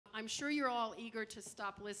I'm sure you're all eager to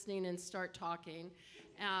stop listening and start talking.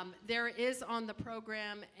 There is on the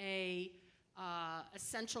program a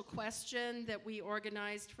essential question that we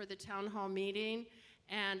organized for the town hall meeting,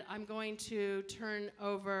 and I'm going to turn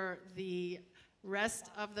over the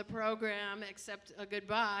rest of the program, except a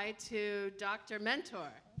goodbye, to Dr.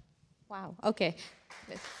 Mentor. Wow, okay.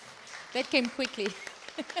 That came quickly.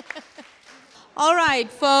 All right,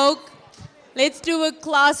 folk, let's do a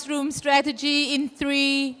classroom strategy in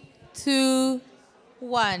 3, 2,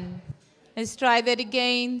 1. Let's try that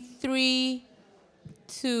again. 3,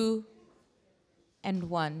 2, and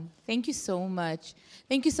 1. Thank you so much.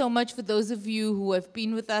 Thank you so much for those of you who have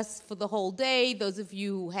been with us for the whole day, those of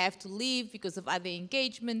you who have to leave because of other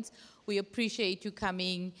engagements. We appreciate you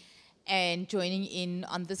coming and joining in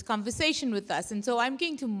on this conversation with us. And so I'm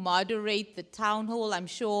going to moderate the town hall. I'm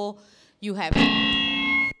sure you have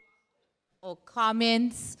or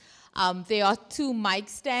comments. There are 2 mic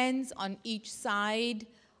stands on each side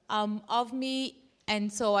of me.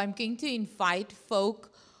 And so I'm going to invite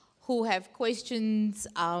folk who have questions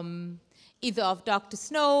either of Dr.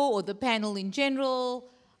 Snow or the panel in general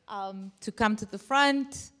to come to the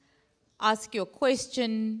front, ask your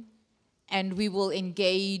question, and we will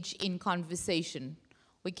engage in conversation.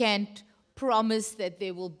 We can't promise that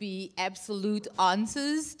there will be absolute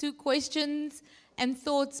answers to questions and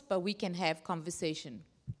thoughts, but we can have conversation.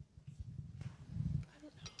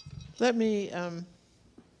 Let me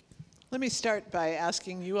start by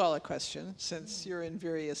asking you all a question, since you're in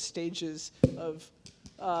various stages of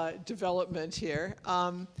development here.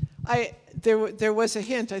 There was a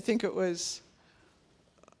hint, I think it was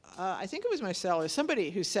Marcelle or somebody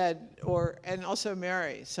who said, and also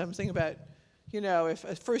Mary, something about, if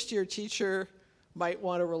a first-year teacher might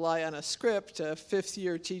want to rely on a script, a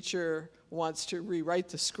 5th-year teacher wants to rewrite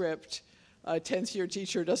the script, a 10th-year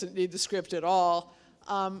teacher doesn't need the script at all.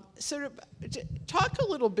 Talk a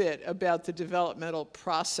little bit about the developmental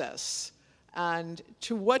process and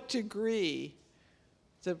to what degree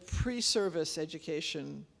the pre-service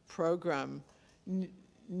education program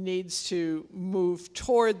needs to move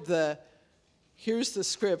toward here's the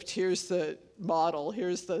script, here's the model,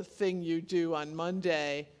 here's the thing you do on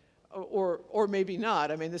Monday, or maybe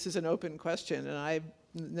not. I mean, this is an open question, and I've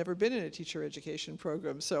never been in a teacher education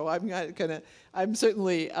program, so I'm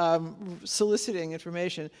certainly soliciting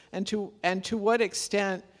information, and to what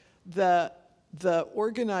extent the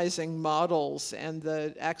organizing models and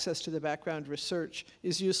the access to the background research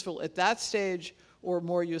is useful at that stage or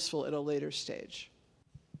more useful at a later stage.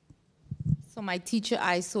 So my teacher,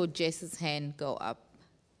 I saw Jess's hand go up.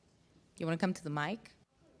 You want to come to the mic?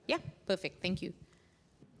 Yeah, perfect, thank you.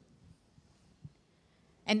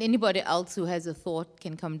 And anybody else who has a thought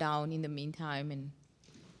can come down in the meantime and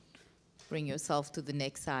bring yourself to the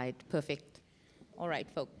next side. Perfect. All right,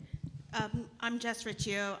 folks. I'm Jess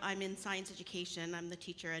Riccio. I'm in science education. I'm the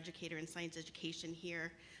teacher educator in science education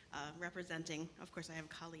here, representing, of course, I have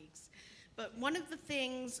colleagues. But one of the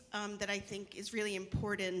things that I think is really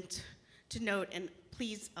important to note, and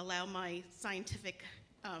please allow my scientific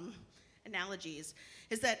analogies,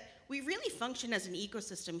 is that we really function as an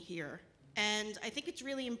ecosystem here. And I think it's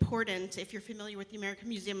really important, if you're familiar with the American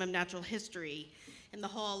Museum of Natural History and the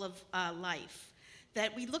Hall of Life,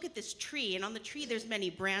 that we look at this tree, and on the tree there's many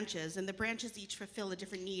branches, and the branches each fulfill a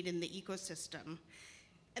different need in the ecosystem.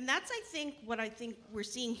 And that's, what I think we're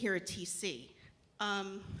seeing here at TC.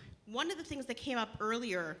 One of the things that came up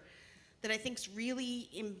earlier that I think is really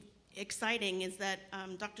exciting is that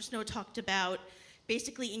Dr. Snow talked about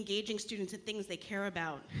basically engaging students in things they care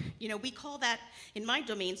about. We call that, in my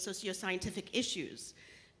domain, socio-scientific issues,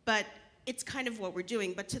 but it's kind of what we're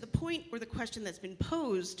doing. But to the point where the question that's been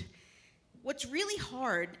posed, what's really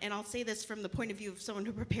hard, and I'll say this from the point of view of someone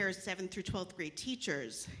who prepares 7th through 12th grade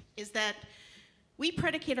teachers, is that we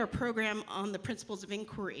predicate our program on the principles of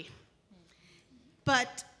inquiry.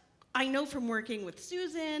 But I know from working with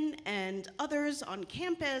Susan and others on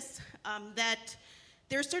campus that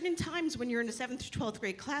there are certain times when you're in a 7th through 12th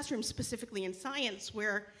grade classroom, specifically in science,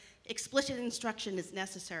 where explicit instruction is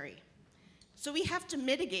necessary. So we have to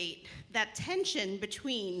mitigate that tension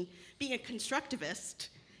between being a constructivist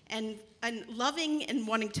and loving and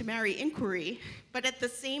wanting to marry inquiry, but at the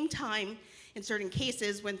same time, in certain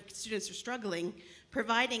cases when students are struggling,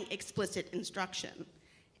 providing explicit instruction.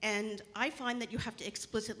 And I find that you have to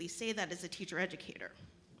explicitly say that as a teacher educator.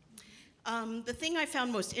 The thing I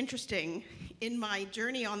found most interesting in my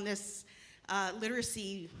journey on this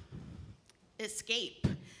literacy escape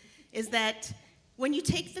is that when you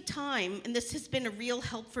take the time, and this has been a real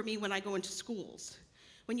help for me when I go into schools,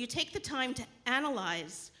 when you take the time to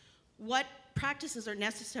analyze what practices are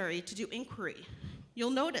necessary to do inquiry, you'll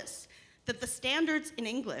notice that the standards in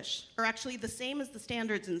English are actually the same as the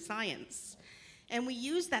standards in science. And we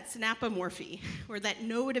use that synapomorphy, or that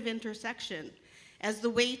node of intersection, as the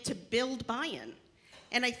way to build buy-in.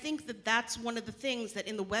 And I think that that's one of the things that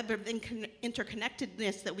in the web of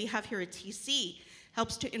interconnectedness that we have here at TC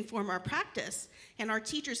helps to inform our practice. And our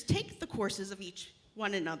teachers take the courses of each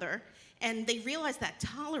one another, and they realize that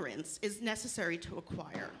tolerance is necessary to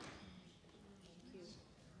acquire.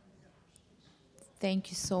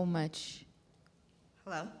 Thank you so much.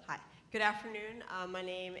 Hello, hi. Good afternoon. My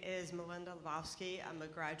name is Melinda Lvovsky. I'm a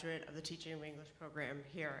graduate of the Teaching of English program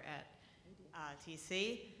here at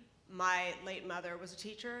TC. My late mother was a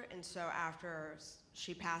teacher, and so after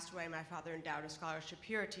she passed away, my father endowed a scholarship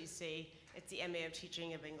here at TC. It's the MA of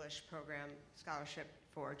Teaching of English program scholarship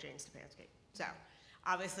for Jane Stepanski. So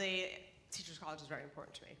obviously, Teachers College is very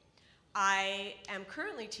important to me. I am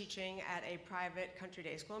currently teaching at a private country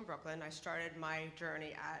day school in Brooklyn. I started my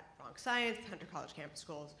journey at Bronx Science, Hunter College Campus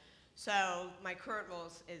Schools. So my current role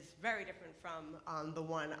is very different from the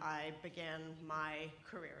one I began my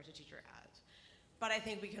career as a teacher as. But I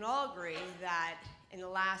think we can all agree that in the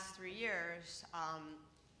last 3 years,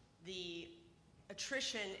 the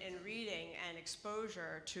attrition in reading and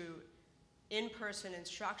exposure to in-person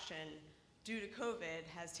instruction due to COVID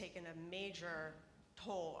has taken a major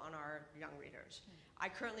toll on our young readers. I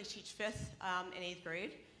currently teach 5th and 8th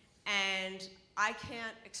grade, and I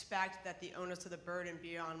can't expect that the onus of the burden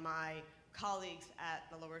be on my colleagues at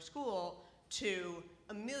the lower school to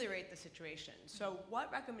ameliorate the situation. So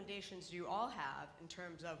what recommendations do you all have in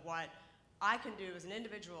terms of what I can do as an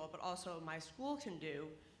individual, but also my school can do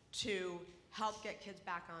to help get kids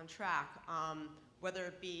back on track, whether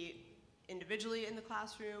it be individually in the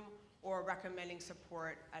classroom or recommending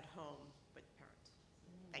support at home with parents?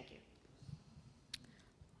 Thank you.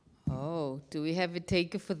 Oh, do we have a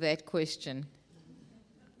taker for that question?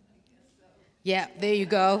 Yeah, there you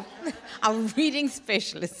go. Our reading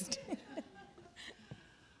specialist.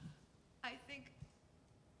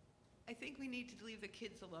 I think we need to leave the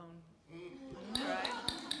kids alone. Right?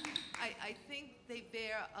 I think they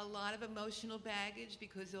bear a lot of emotional baggage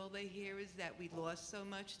because all they hear is that we lost so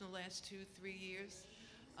much in the last 2-3 years.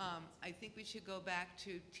 I think we should go back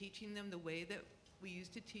to teaching them the way that we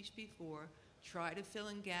used to teach before, try to fill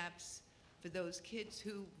in gaps for those kids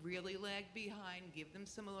who really lag behind, give them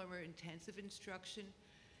some more intensive instruction,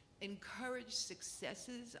 encourage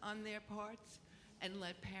successes on their parts, and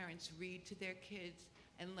let parents read to their kids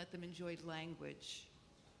and let them enjoy language.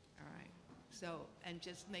 All right? So, and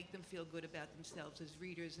just make them feel good about themselves as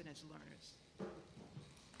readers and as learners.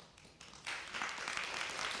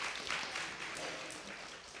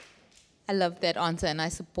 I love that answer, and I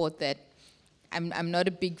support that. I'm not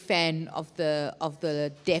a big fan of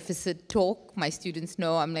the deficit talk. My students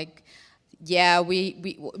know I'm like, yeah,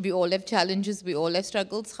 we all have challenges, we all have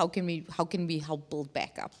struggles. How can we help build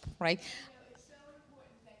back up, right? It's so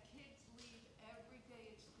important that kids leave every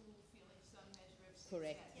day at school feeling some measure of success.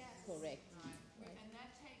 Correct. Yes. Correct. Right. And that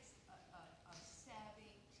takes a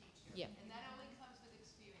savvy teacher. Yeah. And that only comes with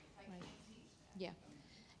experience. I can't teach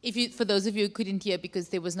that. Yeah. For those of you who couldn't hear because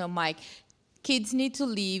there was no mic, kids need to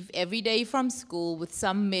leave every day from school with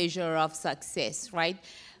some measure of success, right?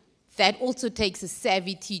 That also takes a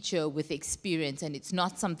savvy teacher with experience, and it's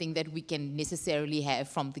not something that we can necessarily have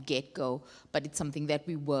from the get-go, but it's something that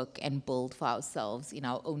we work and build for ourselves in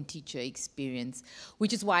our own teacher experience,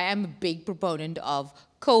 which is why I'm a big proponent of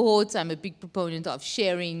cohorts. I'm a big proponent of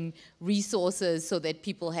sharing resources so that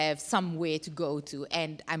people have somewhere to go to,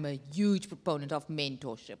 and I'm a huge proponent of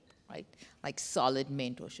mentorship, right? Like solid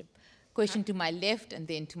mentorship. Question to my left and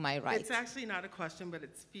then to my right. It's actually not a question, but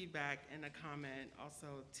it's feedback and a comment also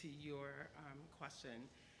to your question,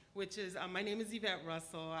 which is, my name is Yvette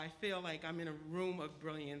Russell. I feel like I'm in a room of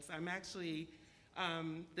brilliance. I'm actually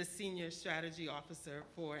the senior strategy officer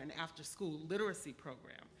for an after-school literacy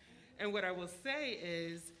program. And what I will say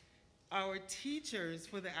is our teachers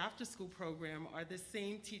for the after-school program are the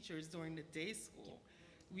same teachers during the day school.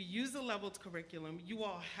 We use a leveled curriculum. You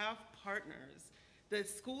all have partners. The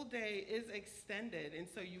school day is extended, and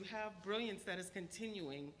so you have brilliance that is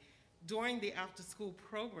continuing during the after-school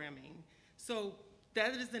programming. So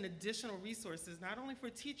that is an additional resources, not only for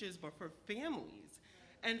teachers, but for families.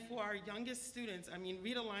 And for our youngest students, I mean,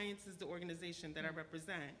 Read Alliance is the organization that I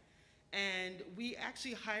represent, and we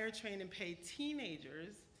actually hire, train, and pay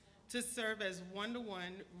teenagers to serve as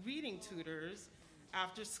one-to-one reading tutors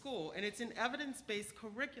after school, and it's an evidence-based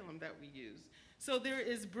curriculum that we use. So there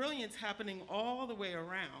is brilliance happening all the way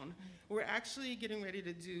around. We're actually getting ready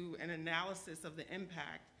to do an analysis of the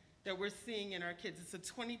impact that we're seeing in our kids. It's a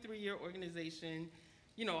 23-year organization.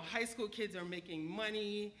 high school kids are making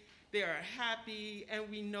money, they are happy, and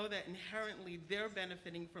we know that inherently they're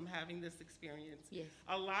benefiting from having this experience. Yes.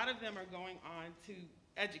 A lot of them are going on to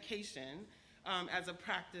education as a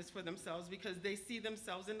practice for themselves because they see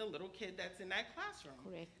themselves in the little kid that's in that classroom.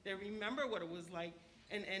 Correct. They remember what it was like.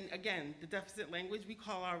 And again, the deficit language, we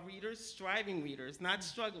call our readers striving readers, not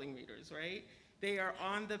struggling readers, right? They are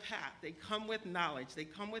on the path. They come with knowledge. They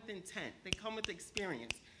come with intent. They come with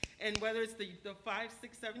experience. And whether it's the 5,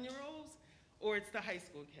 6, 7-year-olds or it's the high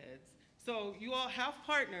school kids. So you all have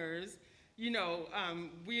partners.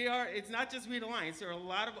 It's not just Read Alliance. There are a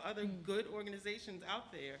lot of other good organizations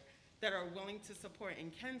out there that are willing to support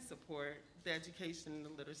and can support the education and the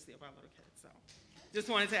literacy of our little kids. So just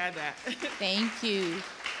wanted to add that. Thank you.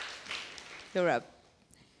 You're up.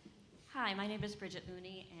 Hi, my name is Bridget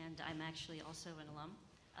Mooney, and I'm actually also an alum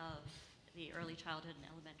of the Early Childhood and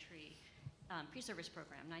Elementary Pre-Service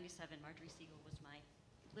Program. 97, Marjorie Siegel was my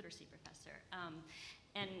literacy professor.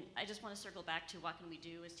 And I just want to circle back to what can we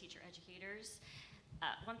do as teacher educators.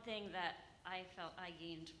 One thing that I felt I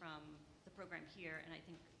gained from the program here, and I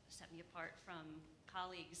think set me apart from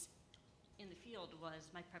colleagues in the field,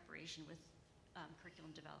 was my preparation with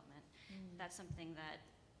curriculum development. That's something that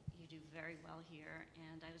you do very well here,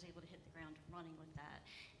 and I was able to hit the ground running with that.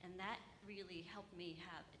 And that really helped me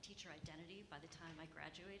have a teacher identity by the time I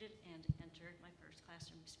graduated and entered my first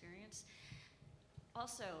classroom experience.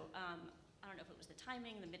 Also, I don't know if it was the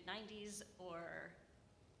timing, the mid-90s, or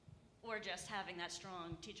just having that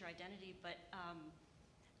strong teacher identity, but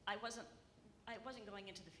I wasn't going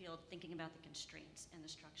into the field thinking about the constraints and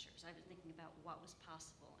the structures. I was thinking about what was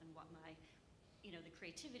possible and what my, the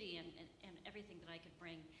creativity and everything that I could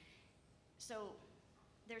bring. So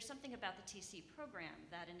there's something about the TC program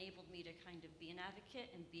that enabled me to kind of be an advocate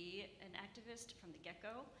and be an activist from the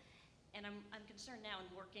get-go. And I'm concerned now in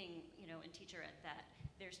working, in teacher ed that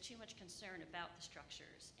there's too much concern about the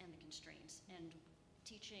structures and the constraints, and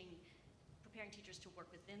preparing teachers to work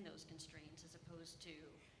within those constraints as opposed to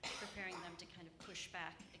preparing them to kind of push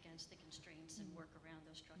back against the constraints and work around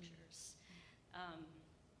those structures.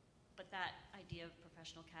 But that idea of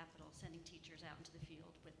professional capital, sending teachers out into the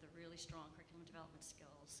field with the really strong curriculum development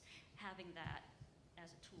skills, having that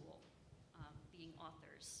as a tool, being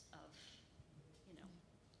authors of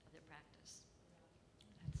their practice.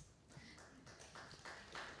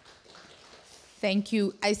 Thank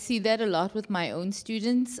you. I see that a lot with my own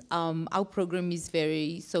students. Our program is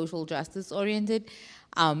very social justice oriented,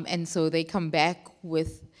 and so they come back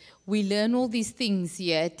with, we learn all these things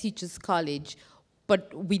here at Teachers College,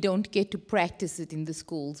 but we don't get to practice it in the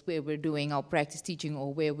schools where we're doing our practice teaching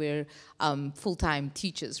or where we're full-time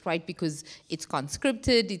teachers, right? Because it's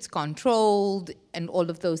conscripted, it's controlled, and all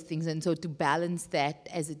of those things. And so to balance that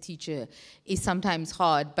as a teacher is sometimes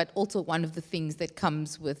hard, but also one of the things that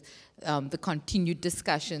comes with the continued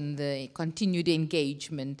discussion, the continued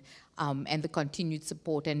engagement, and the continued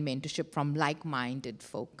support and mentorship from like-minded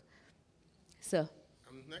folk. So.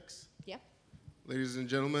 I'm next. Yeah. Ladies and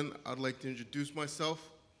gentlemen, I'd like to introduce myself.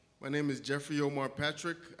 My name is Jeffrey Omar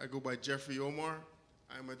Patrick. I go by Jeffrey Omar.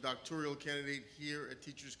 I'm a doctoral candidate here at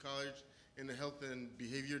Teachers College in the Health and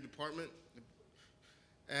Behavior Department.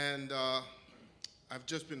 And I've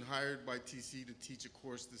just been hired by TC to teach a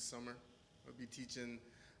course this summer. I'll be teaching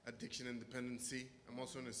addiction and dependency. I'm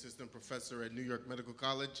also an assistant professor at New York Medical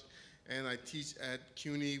College, and I teach at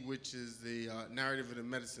CUNY, which is the narrative and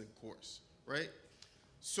medicine course, right?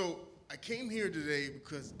 So I came here today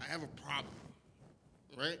because I have a problem,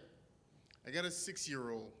 right? I got a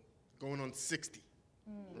 6-year-old going on 60,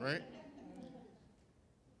 right?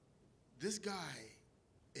 This guy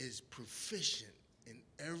is proficient in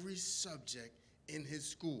every subject in his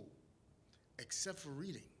school except for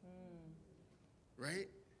reading, right?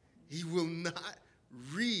 He will not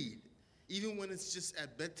read. Even when it's just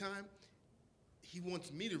at bedtime, he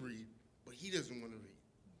wants me to read, but he doesn't want to read.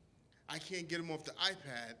 I can't get him off the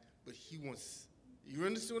iPad, but he wants, you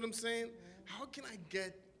understand what I'm saying? How can I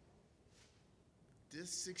get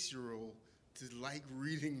this 6-year-old to like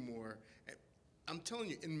reading more? I'm telling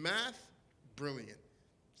you, in math, brilliant.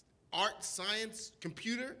 Art, science,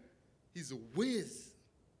 computer, he's a whiz.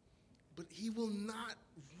 But he will not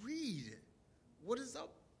read. What is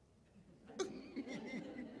up?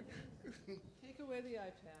 Take away the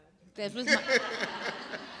iPad. That was my,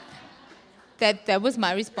 that was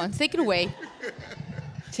my response. Take it away.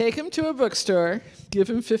 Take him to a bookstore, give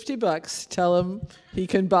him $50, tell him he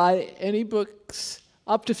can buy any books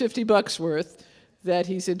up to $50 worth that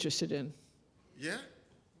he's interested in. Yeah?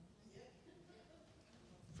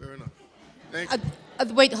 Fair enough. Thank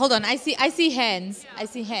you. Wait, hold on. I see hands. I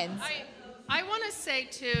see hands. I want to say,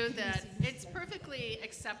 too, that it's perfectly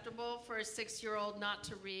acceptable for a 6-year-old not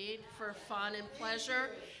to read for fun and pleasure.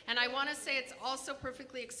 And I want to say it's also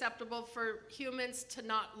perfectly acceptable for humans to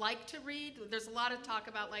not like to read. There's a lot of talk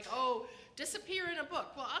about, like, oh, disappear in a book.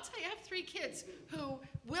 Well, I'll tell you, I have 3 kids who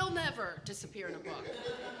will never disappear in a book.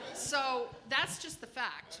 So that's just the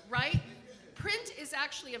fact, right? Print is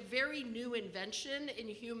actually a very new invention in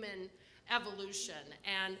human evolution.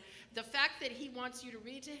 And the fact that he wants you to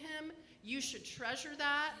read to him, you should treasure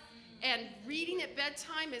that. And reading at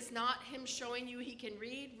bedtime is not him showing you he can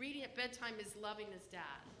read. Reading at bedtime is loving his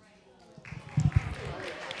dad.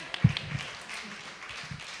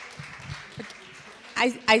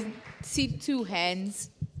 I see 2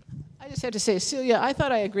 hands. I just have to say, Celia, I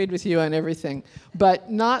thought I agreed with you on everything,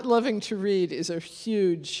 but not loving to read is a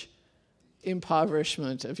huge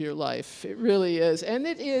impoverishment of your life. It really is. And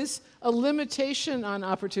it is a limitation on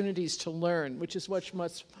opportunities to learn, which is what's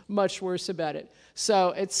much worse about it.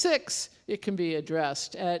 So at 6, it can be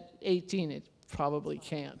addressed. At 18, it probably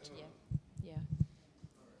can't. Yeah.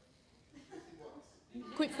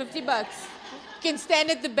 Quick, $50. You can stand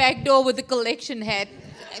at the back door with a collection hat,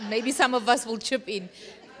 and maybe some of us will chip in.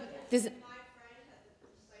 There's,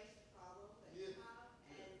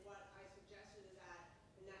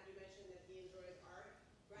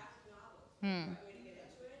 Right way to get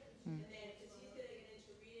into it. And then, because he's going to get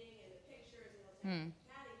into reading and the pictures, and he'll say,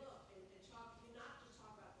 Daddy, look, and talk, you not just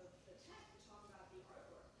talk about the text, but talk about the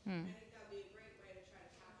artwork. I think that would be a great way to try to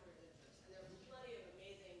capture his interest. And there are plenty of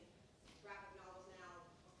amazing graphic novels now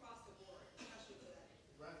across the board, especially for that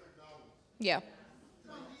age. Graphic novels. yeah.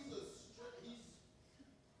 Like he's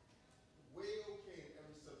way okay in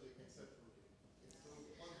every subject except for reading. It's so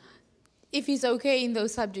unbelievable. If he's okay in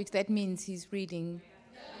those subjects, that means he's reading.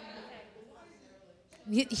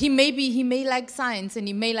 He may like science and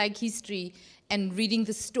he may like history, and reading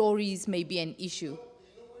the stories may be an issue.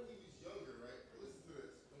 You know when he was younger, right? Listen to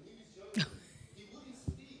this. When he was younger, he wouldn't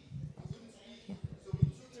speak. So we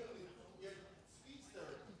took him to get speech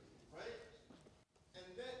therapy, right? And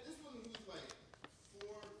then this one he was like 4,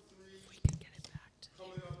 3,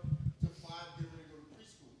 coming up to 5, getting ready to go to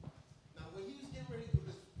preschool. Now when he was getting ready to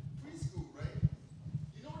go to preschool, right?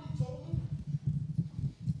 You know what he told me?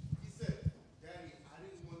 He said, Daddy, I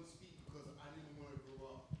didn't want to speak because I didn't want to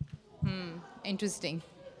grow up. Interesting.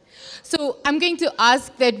 So I'm going to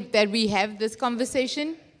ask that we have this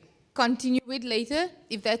conversation, continue it later,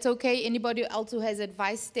 if that's okay. Anybody else who has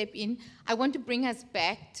advice, step in. I want to bring us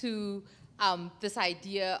back to this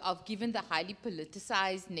idea of, given the highly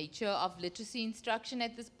politicized nature of literacy instruction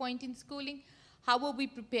at this point in schooling, how are we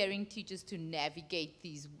preparing teachers to navigate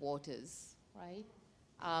these waters, right?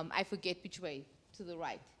 I forget which way, to the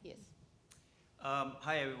right, yes.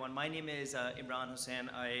 Hi everyone, my name is Imran Hussain.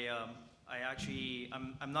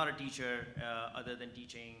 I'm not a teacher other than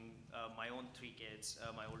teaching my own 3 kids.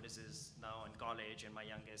 My oldest is now in college and my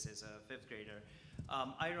youngest is a 5th grader.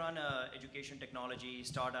 I run an education technology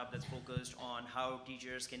startup that's focused on how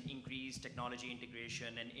teachers can increase technology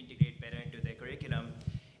integration and integrate better into their curriculum.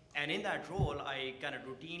 And in that role, I kind of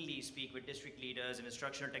routinely speak with district leaders and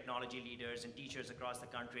instructional technology leaders and teachers across the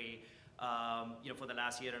country for the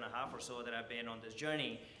last 1.5 years or so that I've been on this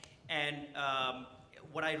journey. And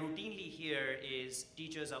what I routinely hear is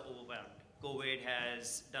teachers are overwhelmed. COVID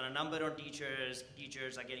has done a number on teachers.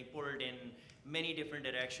 Teachers are getting pulled in many different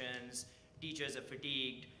directions. Teachers are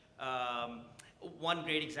fatigued. One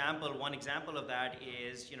example of that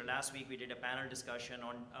is, last week we did a panel discussion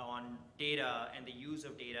on data and the use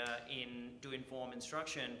of data to inform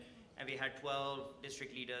instruction. And we had 12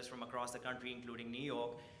 district leaders from across the country, including New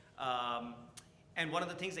York. And one of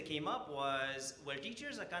the things that came up was, well,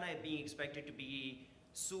 teachers are kind of being expected to be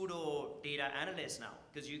pseudo data analysts now,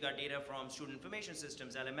 because you got data from student information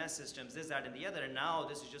systems, LMS systems, this, that, and the other, and now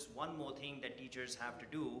this is just one more thing that teachers have to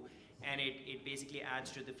do, and it basically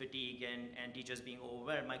adds to the fatigue and teachers being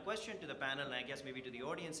overwhelmed. My question to the panel, and I guess maybe to the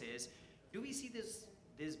audience, is, do we see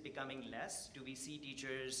this becoming less? Do we see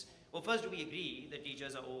teachers, well, first, do we agree that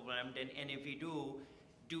teachers are overwhelmed, and if we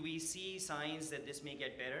do we see signs that this may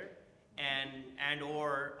get better? And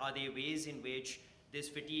or are there ways in which this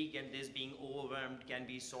fatigue and this being overwhelmed can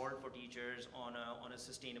be solved for teachers on a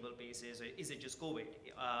sustainable basis? Or is it just COVID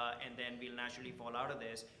and then we'll naturally fall out of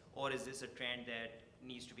this? Or is this a trend that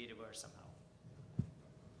needs to be reversed somehow?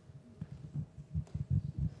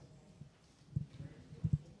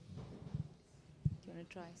 Do you want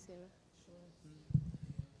to try, Sarah?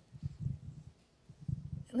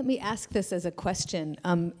 Let me ask this as a question.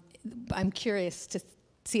 I'm curious to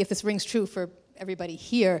see if this rings true for everybody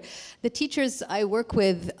here. The teachers I work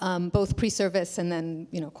with, both pre-service and then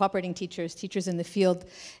cooperating teachers in the field,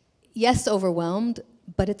 yes, overwhelmed,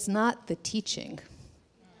 but it's not the teaching.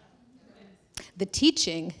 The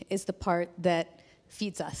teaching is the part that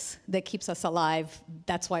feeds us, that keeps us alive.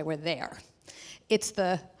 That's why we're there. It's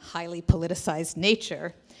the highly politicized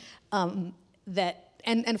nature that,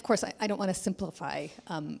 and of course, I don't want to simplify.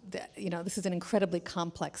 This is an incredibly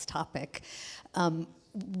complex topic.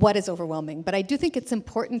 What is overwhelming? But I do think it's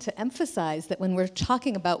important to emphasize that when we're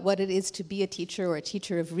talking about what it is to be a teacher or a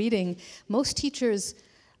teacher of reading, most teachers,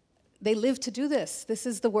 they live to do this. This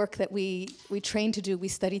is the work that we train to do, we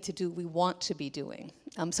study to do, we want to be doing.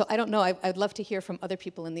 So I don't know, I'd love to hear from other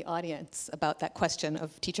people in the audience about that question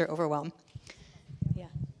of teacher overwhelm. Yeah.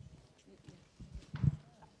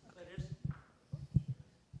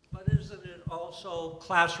 But isn't it also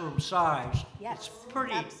classroom size? Yes, it's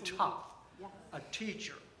pretty absolutely. tough. Yeah. A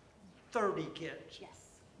teacher, 30 kids. Yes.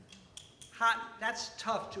 That's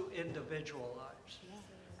tough to individualize.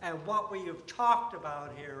 And what we have talked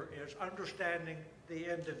about here is understanding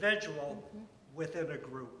the individual within a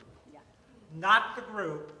group. Yeah. Not the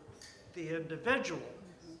group, the individual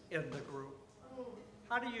in the group.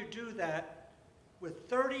 How do you do that with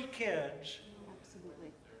 30 kids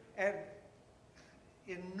Absolutely. and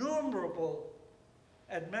innumerable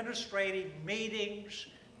administrative meetings,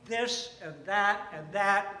 this and that and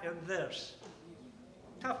that and this?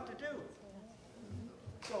 Tough to do.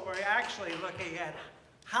 So we're actually looking at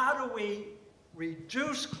how do we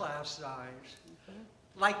reduce class size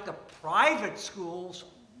like the private schools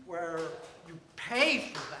where you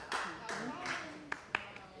pay for that.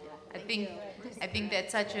 I think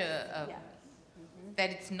that's such that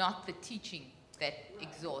it's not the teaching that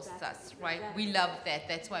exhausts us, right? We love that.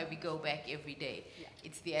 That's why we go back every day.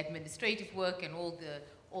 It's the administrative work and all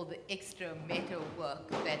the extra meta work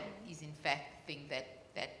that is in fact the thing that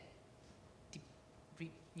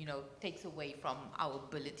takes away from our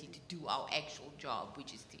ability to do our actual job,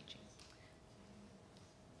 which is teaching.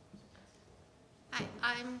 Hi,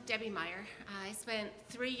 I'm Debbie Meyer. I spent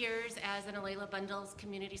 3 years as an Alayla Bundles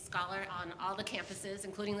community scholar on all the campuses,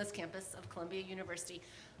 including this campus of Columbia University,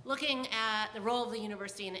 looking at the role of the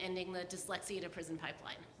university in ending the dyslexia to prison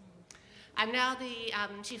pipeline. I'm now the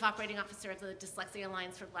Chief Operating Officer of the Dyslexia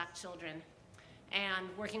Alliance for Black Children and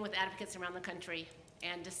working with advocates around the country.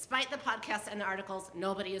 And despite the podcasts and the articles,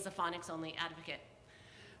 nobody is a phonics-only advocate.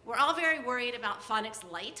 We're all very worried about phonics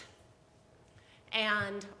light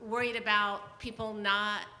and worried about people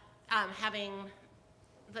not having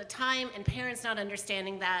the time and parents not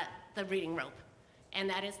understanding that the reading rope. And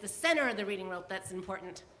that is the center of the reading rope that's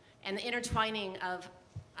important, and the intertwining of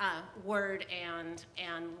word and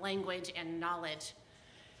language and knowledge.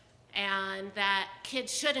 And that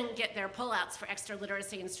kids shouldn't get their pullouts for extra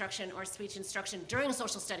literacy instruction or speech instruction during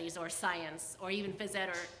social studies or science or even phys ed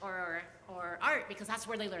or art, because that's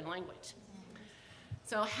where they learn language.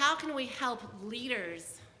 So how can we help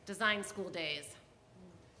leaders design school days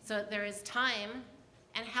so that there is time,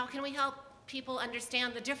 and how can we help people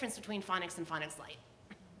understand the difference between phonics and phonics light?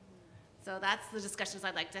 So that's the discussions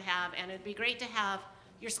I'd like to have, and it'd be great to have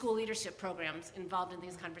your school leadership programs involved in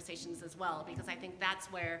these conversations as well, because I think that's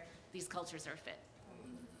where these cultures are fit.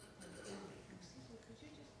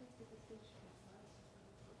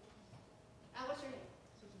 What's your name?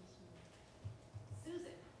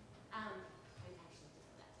 Susan.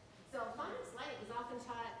 So phonics light is often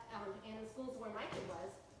taught in schools where my kid was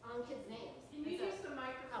on kids' names. Can you use the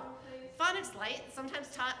microphone, please? Phonics light is sometimes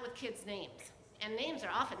taught with kids' names, and names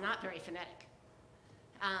are often not very phonetic.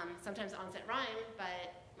 Sometimes onset rhyme,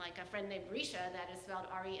 but like a friend named Risha, that is spelled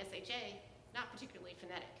R-E-S-H-A, not particularly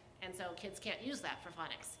phonetic. And so kids can't use that for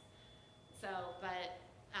phonics. So, but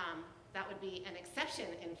that would be an exception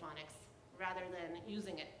in phonics rather than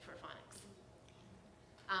using it for phonics.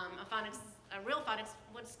 A real phonics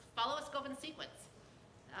would follow a scope and sequence.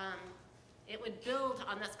 It would build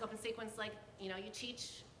on that scope and sequence like, you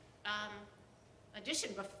teach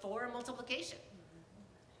addition before multiplication.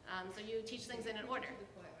 So you teach things in an order.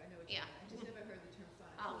 Yeah. I just never heard the term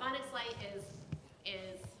phonics. Phonics light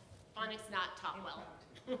is phonics not taught well,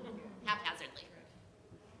 haphazardly.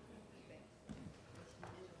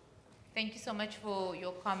 Thank you so much for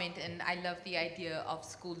your comment, and I love the idea of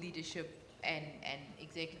school leadership and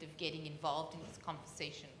executive getting involved in this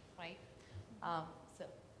conversation, right? So.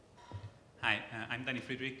 Hi, I'm Danny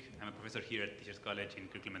Friedrich. I'm a professor here at Teachers College in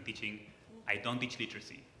Curriculum and Teaching. I don't teach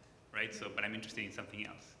literacy, right? But I'm interested in something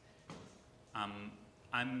else.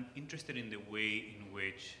 I'm interested in the way in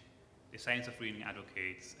which the science of reading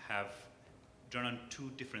advocates have drawn on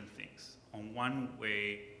two different things. On one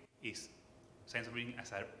way is science of reading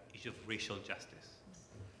as an issue of racial justice.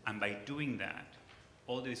 And by doing that,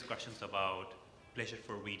 all the discussions about pleasure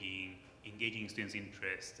for reading, engaging students'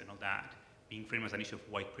 interests and all that being framed as an issue of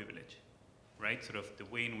white privilege, right? Sort of the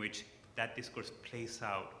way in which that discourse plays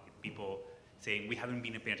out with people saying, we haven't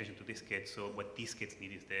been paying attention to these kids, so what these kids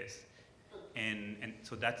need is this. And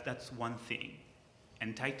so that's one thing.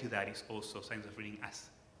 And tied to that is also science of reading as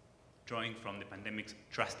drawing from the pandemic's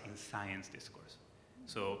trust in science discourse.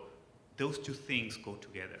 So those two things go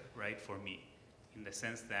together, right, for me, in the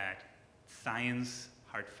sense that science,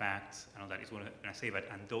 hard facts, and all that is what I'm going to say, but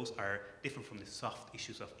and those are different from the soft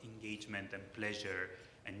issues of engagement and pleasure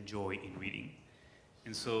and joy in reading.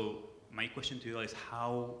 And so my question to you is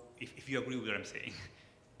how, if you agree with what I'm saying,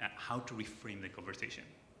 how to reframe the conversation,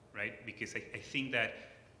 right? Because I think that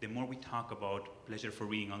the more we talk about pleasure for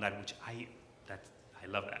reading, all that, which I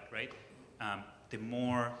love that, right? The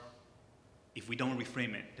more, if we don't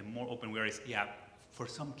reframe it, the more open we are is, yeah, for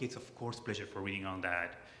some kids, of course, pleasure for reading, all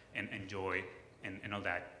that, and joy, and all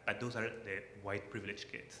that, but those are the white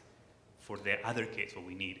privileged kids. For the other kids, what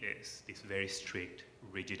we need is this very strict,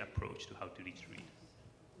 rigid approach to how to teach read.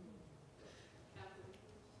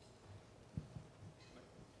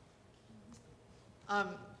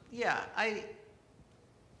 Yeah, I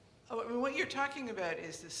mean, what you're talking about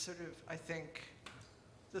is this sort of, I think,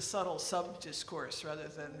 the subtle sub-discourse rather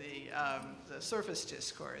than the surface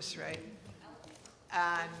discourse, right?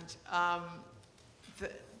 And I'm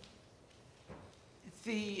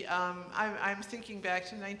thinking back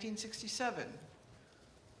to 1967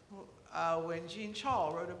 when Jean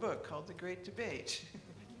Chall wrote a book called The Great Debate.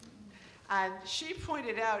 And she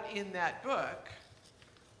pointed out in that book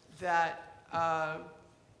that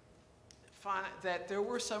that there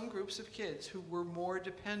were some groups of kids who were more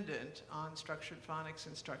dependent on structured phonics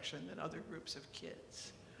instruction than other groups of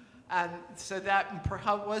kids. And so that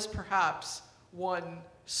was perhaps one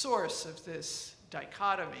source of this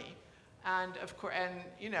dichotomy. And of course,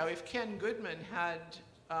 if Ken Goodman had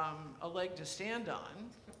a leg to stand on,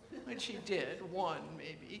 which he did, one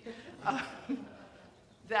maybe,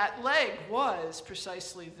 that leg was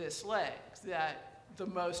precisely this leg, that the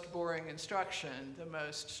most boring instruction, the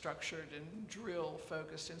most structured and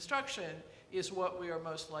drill-focused instruction is what we are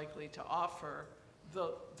most likely to offer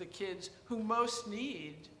the kids who most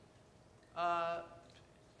need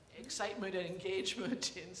excitement and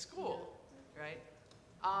engagement in school, right?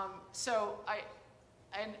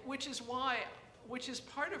 Which is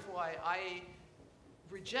part of why I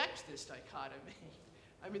reject this dichotomy.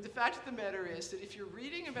 I mean, the fact of the matter is that if you're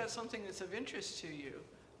reading about something that's of interest to you,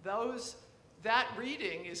 that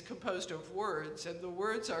reading is composed of words, and the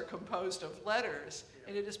words are composed of letters,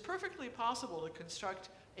 and it is perfectly possible to construct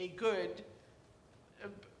a good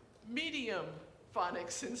medium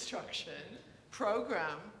phonics instruction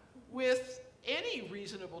program with any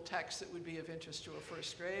reasonable text that would be of interest to a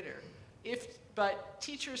first grader. But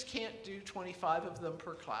teachers can't do 25 of them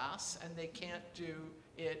per class, and they can't do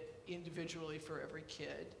it individually for every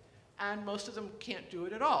kid. And most of them can't do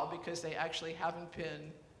it at all because they actually haven't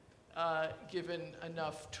been given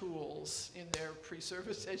enough tools in their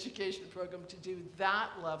pre-service education program to do that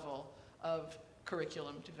level of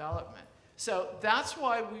curriculum development. So that's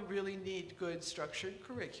why we really need good structured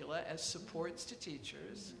curricula as supports to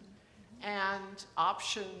teachers and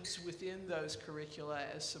options within those curricula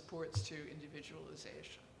as supports to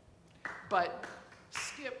individualization. But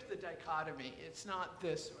skip the dichotomy. It's not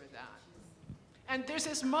this or that. And there's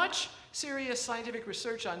as much serious scientific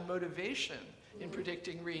research on motivation in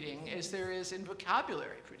predicting reading as there is in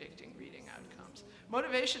vocabulary predicting reading outcomes.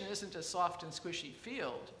 Motivation isn't a soft and squishy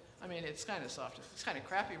field. I mean, it's kind of soft, it's kind of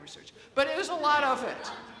crappy research, but there's a lot of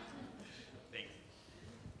it. Thanks.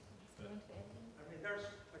 I mean, there's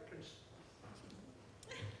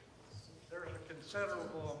a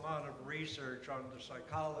considerable amount of research on the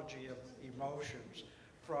psychology of emotions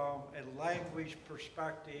from a language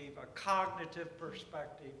perspective, a cognitive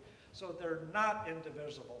perspective, so they're not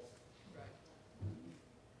indivisible.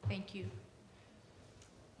 Thank you.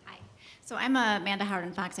 Hi. So I'm Amanda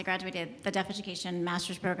Howard Fox. I graduated the Deaf Education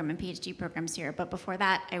Master's Program and PhD programs here, but before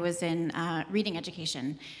that I was in reading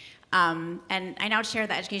education. And I now chair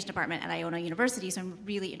the education department at Iona University, so I'm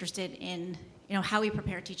really interested in how we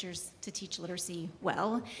prepare teachers to teach literacy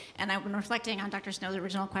well. And I've been reflecting on Dr. Snow's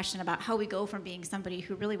original question about how we go from being somebody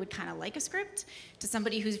who really would kind of like a script to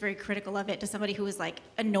somebody who's very critical of it to somebody who is like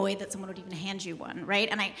annoyed that someone would even hand you one, right?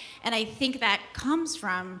 And I think that comes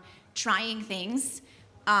from trying things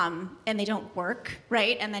and they don't work,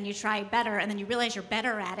 right? And then you try better, and then you realize you're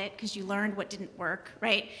better at it because you learned what didn't work,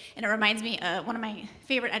 right? And it reminds me, one of my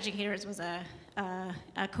favorite educators was a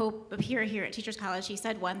peer here at Teachers College. He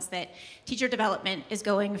said once that teacher development is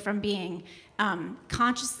going from being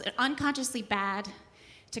unconsciously bad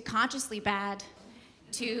to consciously bad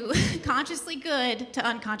to consciously good to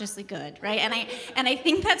unconsciously good, right? And I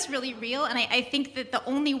think that's really real, and I think that the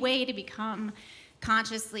only way to become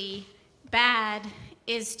consciously bad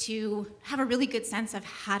is to have a really good sense of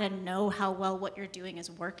how to know how well what you're doing is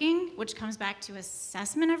working, which comes back to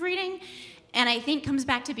assessment of reading, and I think comes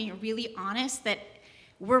back to being really honest that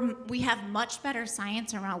we have much better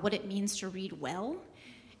science around what it means to read well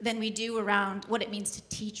than we do around what it means to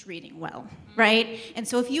teach reading well, right? And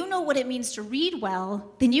so if you know what it means to read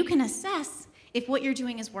well, then you can assess if what you're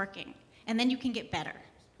doing is working, and then you can get better,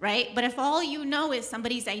 right? But if all you know is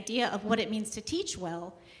somebody's idea of what it means to teach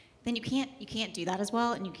well, then you can't do that as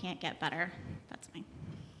well, and you can't get better. That's mine.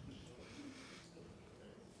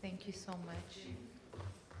 Thank you so much.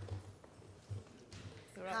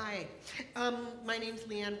 Hi, my name's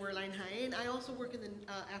Leanne Werlein-Hay, and I also work in the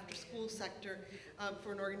after-school sector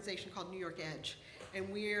for an organization called New York Edge, and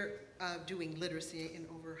we're doing literacy in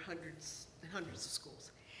over hundreds and hundreds of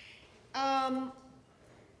schools.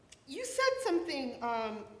 You said something,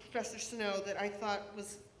 Professor Snow, that I thought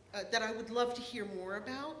was, that I would love to hear more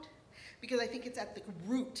about, because I think it's at the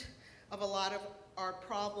root of a lot of our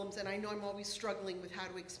problems, and I know I'm always struggling with how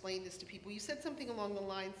to explain this to people. You said something along the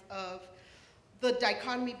lines of the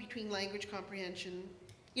dichotomy between language comprehension,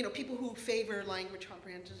 you know, people who favor language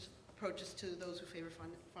comprehension approaches to those who favor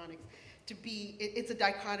phonics, to be, it's a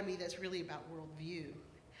dichotomy that's really about worldview.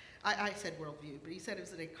 I said worldview, but he said it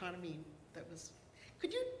was a dichotomy that was,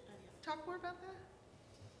 could you talk more about that?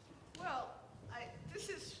 Well,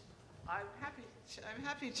 I'm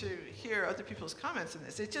happy to hear other people's comments on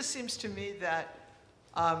this. It just seems to me that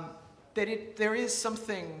there is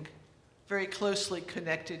something very closely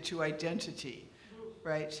connected to identity,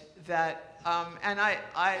 right? That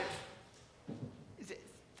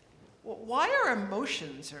why are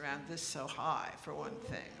emotions around this so high, for one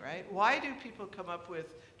thing, right? Why do people come up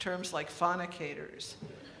with terms like phonicators?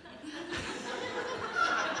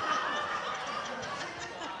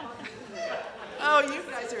 Oh, you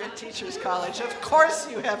guys are in Teachers College. Of course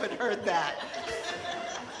you haven't heard that.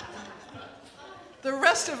 The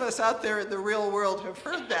rest of us out there in the real world have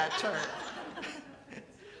heard that term.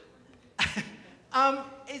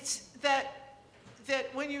 It's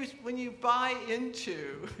that when you buy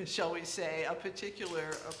into, shall we say, a particular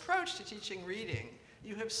approach to teaching reading,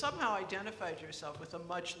 you have somehow identified yourself with a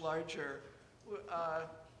much larger,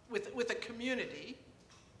 with a community,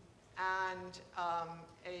 and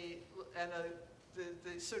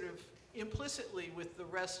the sort of implicitly with the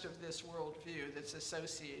rest of this worldview that's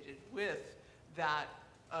associated with that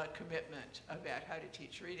commitment about how to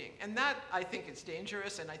teach reading, and that I think it's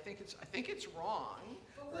dangerous, and I think it's wrong.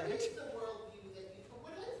 But what is the worldview that you?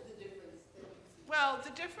 What is the difference that you see? Well,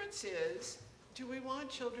 the difference is, do we want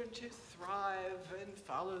children to thrive and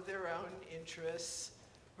follow their own interests,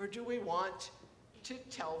 or do we want to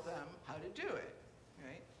tell them how to do it,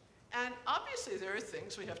 right? And obviously there are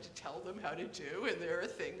things we have to tell them how to do, and there are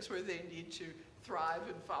things where they need to thrive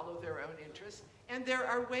and follow their own interests, and there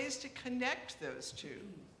are ways to connect those two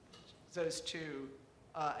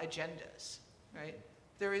agendas, right?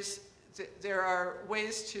 There are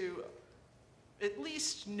ways to at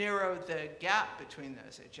least narrow the gap between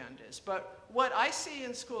those agendas. But what I see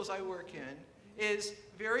in schools I work in is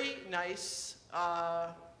very nice,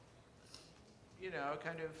 kind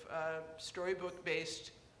of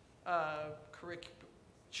storybook-based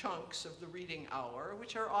chunks of the reading hour,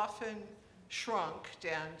 which are often shrunk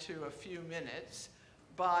down to a few minutes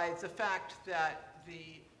by the fact that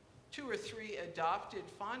the 2 or 3 adopted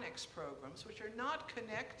phonics programs, which are not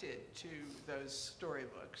connected to those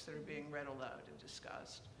storybooks that are being read aloud and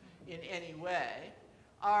discussed in any way,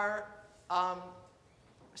 are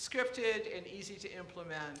scripted and easy to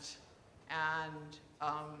implement, and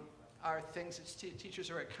are things that teachers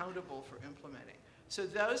are accountable for implementing. So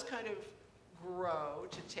those kind of grow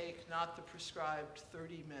to take not the prescribed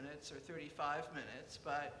 30 minutes or 35 minutes,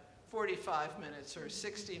 but 45 minutes or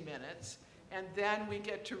 60 minutes, and then we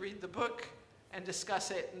get to read the book and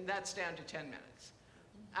discuss it, and that's down to 10 minutes.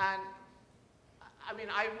 And I mean,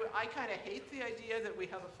 I kind of hate the idea that we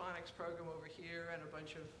have a phonics program over here and a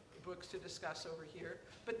bunch of books to discuss over here,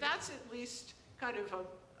 but that's at least kind of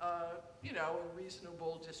a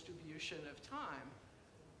reasonable distribution of time.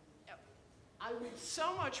 I would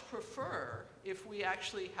so much prefer if we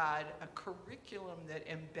actually had a curriculum that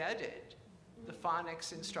embedded the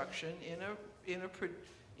phonics instruction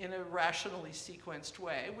in a rationally sequenced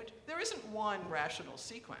way, which there isn't one rational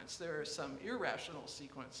sequence. There are some irrational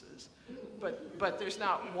sequences, but there's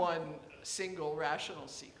not one single rational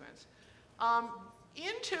sequence,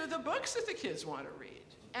 into the books that the kids want to read.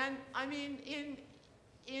 And I mean,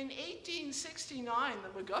 In 1869,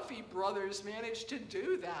 the McGuffey brothers managed to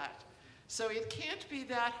do that. So it can't be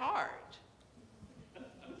that hard.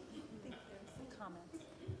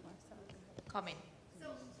 Comment. So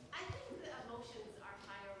I think the emotions are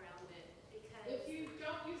high around it because If you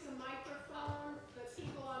don't use a microphone, the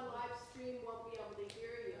people on live stream won't be able to hear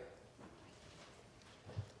you.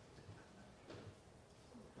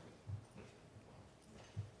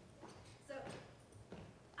 So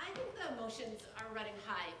I think the emotions are running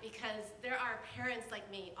high because there are parents like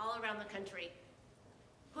me all around the country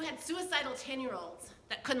who had suicidal 10-year-olds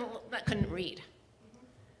that couldn't read.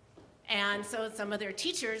 And so some of their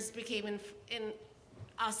teachers became in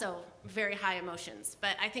also very high emotions.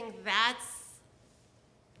 But I think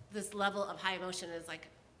this level of high emotion is like,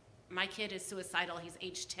 my kid is suicidal, he's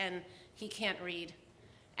age 10, he can't read.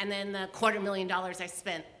 And then the $250,000 I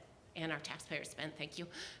spent, and our taxpayers spent, thank you,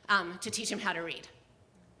 to teach him how to read.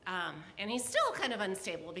 And he's still kind of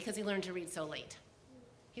unstable because he learned to read so late.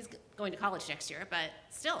 He's going to college next year, but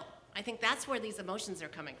still, I think that's where these emotions are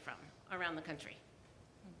coming from around the country.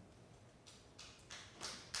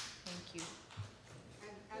 Thank you.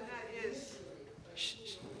 And that is,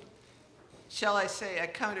 shall I say, a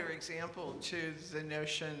counterexample to the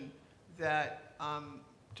notion that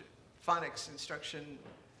phonics instruction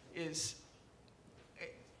is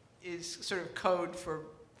sort of code for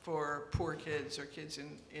poor kids or kids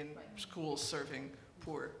in schools serving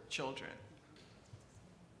poor children.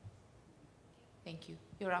 Thank you.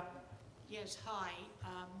 You're up. Yes, hi.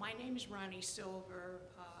 My name is Ronnie Silver.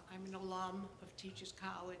 I'm an alum of Teachers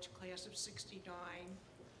College, class of '69.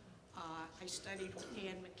 I studied with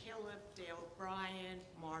Ann McKillop, Dale O'Brien,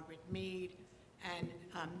 Margaret Mead, and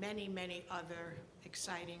many, many other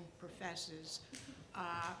exciting professors.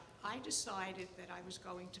 I decided that I was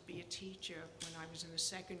going to be a teacher when I was in the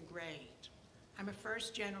 2nd grade. I'm a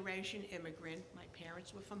first-generation immigrant. My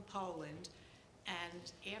parents were from Poland.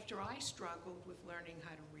 And after I struggled with learning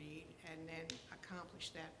how to read and then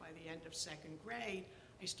accomplished that by the end of 2nd grade,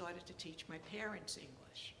 I started to teach my parents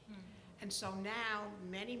English. And so now,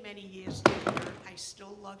 many, many years later, I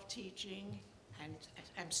still love teaching and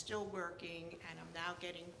I'm still working, and I'm now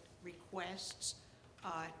getting requests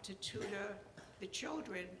to tutor the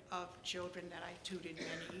children of children that I tutored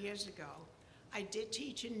many years ago. I did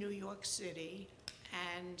teach in New York City,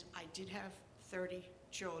 and I did have 30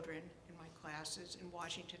 children in my classes in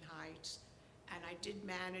Washington Heights, and I did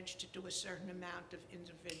manage to do a certain amount of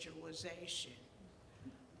individualization.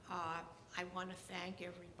 I want to thank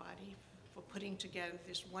everybody for putting together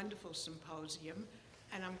this wonderful symposium,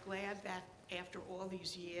 and I'm glad that after all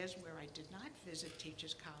these years where I did not visit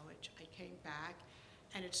Teachers College, I came back,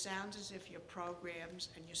 and it sounds as if your programs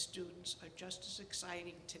and your students are just as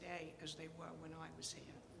exciting today as they were when I was here.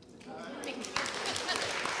 Thank you.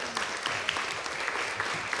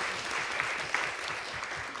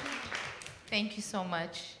 Thank you so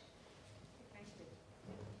much.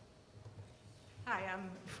 Hi, I'm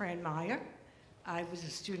Fran Meyer. I was a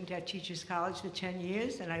student at Teachers College for 10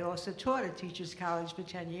 years, and I also taught at Teachers College for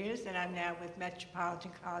 10 years, and I'm now with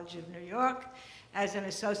Metropolitan College of New York as an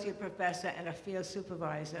associate professor and a field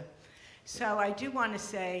supervisor. So I do want to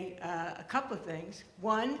say a couple of things.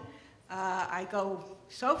 One, I go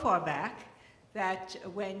so far back that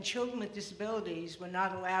when children with disabilities were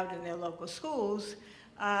not allowed in their local schools,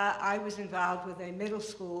 I was involved with a middle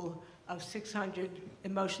school of 600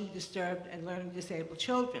 emotionally disturbed and learning disabled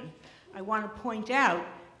children. I want to point out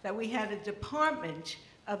that we had a department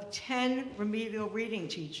of 10 remedial reading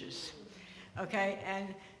teachers, okay?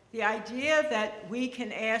 And the idea that we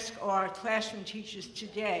can ask our classroom teachers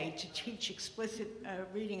today to teach explicit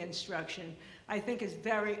reading instruction, I think is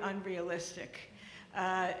very unrealistic.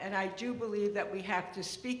 And I do believe that we have to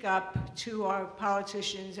speak up to our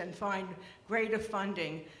politicians and find greater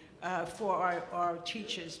funding for our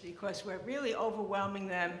teachers, because we're really overwhelming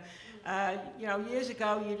them. You know, years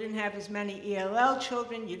ago, you didn't have as many ELL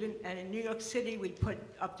children, and in New York City, we put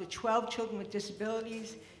up to 12 children with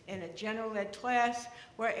disabilities in a general ed class.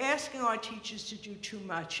 We're asking our teachers to do too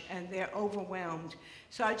much, and they're overwhelmed.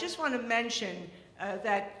 So I just want to mention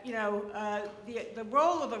that, you know, the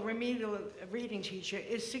role of a remedial reading teacher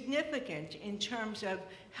is significant in terms of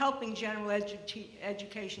helping general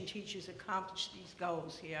education teachers accomplish these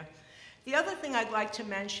goals here. The other thing I'd like to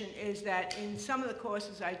mention is that in some of the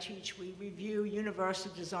courses I teach, we review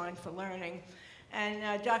universal design for learning.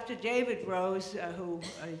 And Dr. David Rose, who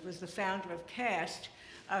was the founder of CAST,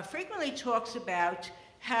 frequently talks about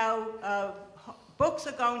how books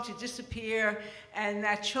are going to disappear and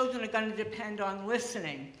that children are going to depend on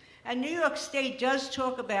listening. And New York State does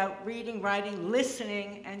talk about reading, writing,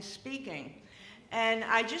 listening, and speaking. And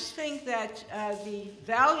I just think that the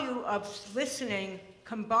value of listening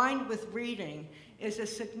combined with reading is a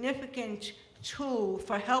significant tool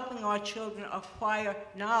for helping our children acquire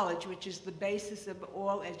knowledge, which is the basis of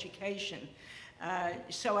all education.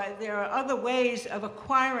 There are other ways of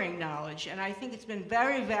acquiring knowledge, and I think it's been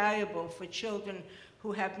very valuable for children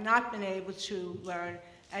who have not been able to learn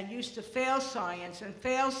and used to fail science and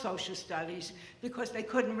fail social studies because they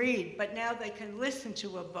couldn't read, but now they can listen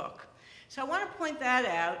to a book. So I want to point that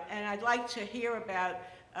out, and I'd like to hear about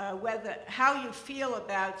how you feel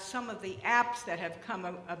about some of the apps that have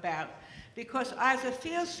come about. Because as a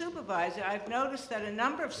field supervisor, I've noticed that a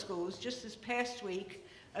number of schools, just this past week,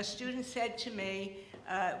 a student said to me,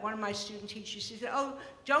 one of my student teachers, she said, oh,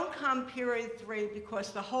 don't come period 3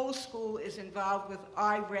 because the whole school is involved with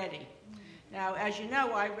iReady. Now, as you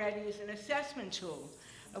know, iReady is an assessment tool.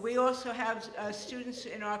 We also have students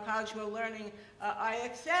in our college who are learning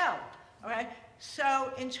IXL, all right?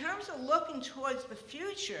 So in terms of looking towards the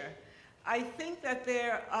future, I think that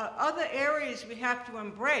there are other areas we have to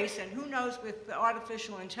embrace, and who knows with the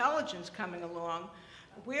artificial intelligence coming along,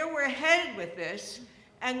 where we're headed with this.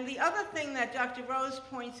 And the other thing that Dr. Rose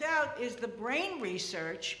points out is the brain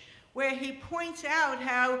research, where he points out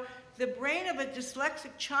how the brain of a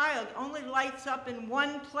dyslexic child only lights up in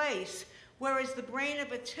one place, whereas the brain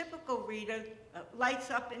of a typical reader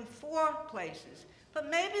lights up in 4 places. But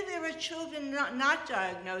maybe there are children not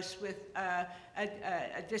diagnosed with a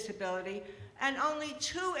disability, and only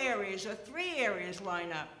 2 areas or 3 areas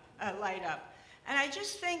light up. And I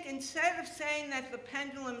just think instead of saying that the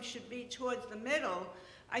pendulum should be towards the middle,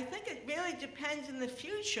 I think it really depends in the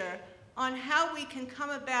future on how we can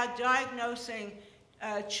come about diagnosing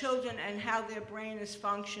children and how their brain is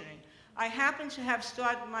functioning. I happen to have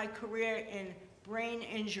started my career in brain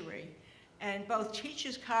injury, and both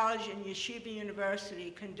Teachers College and Yeshiva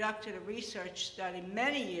University conducted a research study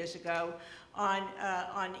many years ago on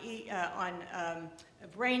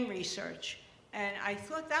brain research. And I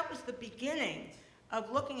thought that was the beginning of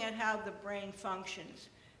looking at how the brain functions.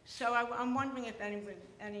 So I'm wondering if any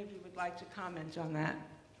of you would like to comment on that.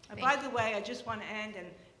 By the way, I just want to end and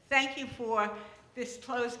thank you for this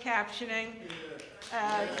closed captioning.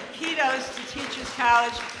 Kudos to Teachers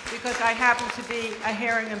College, because I happen to be a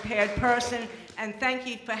hearing impaired person, and thank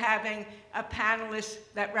you for having a panelist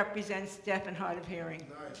that represents deaf and hard of hearing.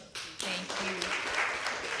 Thank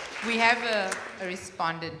you. We have a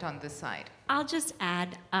respondent on this side. I'll just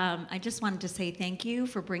add, I just wanted to say thank you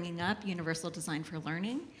for bringing up Universal Design for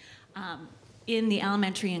Learning. In the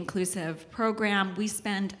elementary inclusive program, we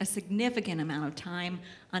spend a significant amount of time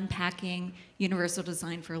unpacking Universal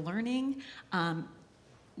Design for Learning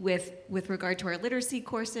with regard to our literacy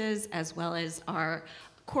courses, as well as our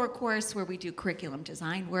core course where we do curriculum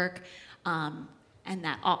design work, and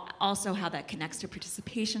that also how that connects to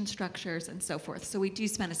participation structures and so forth. So we do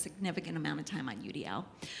spend a significant amount of time on UDL.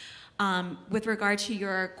 With regard to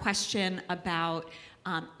your question about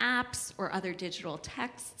apps or other digital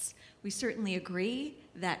texts, we certainly agree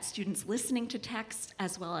that students listening to text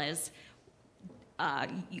as well as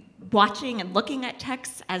watching and looking at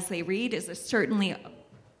texts as they read is certainly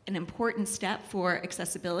an important step for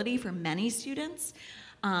accessibility for many students.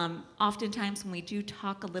 Oftentimes when we do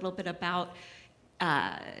talk a little bit about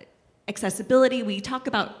accessibility, we talk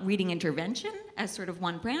about reading intervention as sort of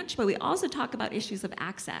one branch, but we also talk about issues of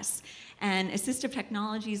access. And assistive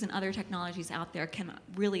technologies and other technologies out there can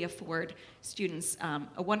really afford students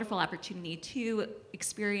a wonderful opportunity to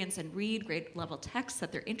experience and read grade level texts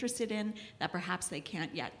that they're interested in that perhaps they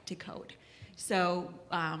can't yet decode. So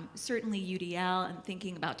certainly UDL and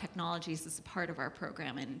thinking about technologies is a part of our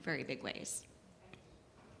program in very big ways.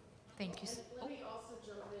 Thank you. Let me also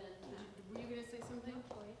jump in. Were you going to say something?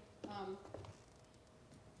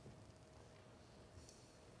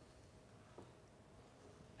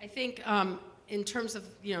 I think in terms of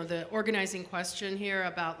the organizing question here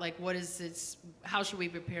about like what is this, how should we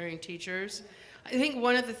be preparing teachers? I think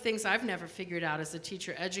one of the things I've never figured out as a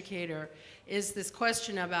teacher educator is this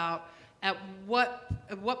question about at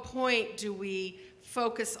what point do we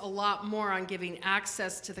focus a lot more on giving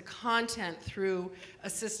access to the content through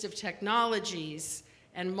assistive technologies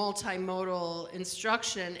and multimodal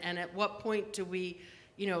instruction, and at what point do we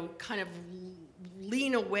kind of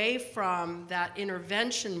lean away from that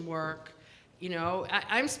intervention work?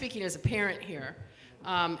 I'm speaking as a parent here,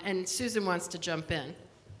 and Susan wants to jump in.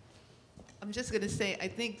 I'm just going to say, I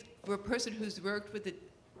think for a person who's worked with the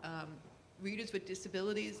readers with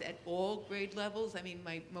disabilities at all grade levels, I mean,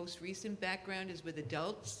 my most recent background is with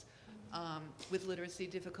adults with literacy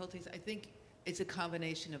difficulties. I think it's a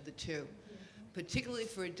combination of the two. Particularly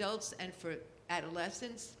for adults and for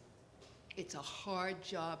adolescents, it's a hard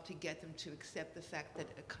job to get them to accept the fact that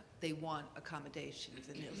they want accommodations,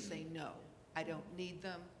 and they'll say, no, I don't need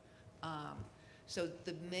them. So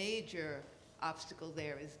the major obstacle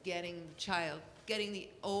there is getting the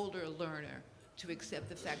older learner to accept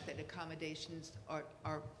the fact that accommodations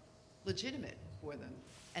are legitimate for them,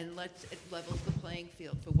 and it levels the playing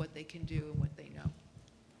field for what they can do and what they know.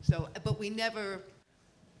 So, but we never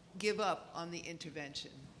give up on the intervention.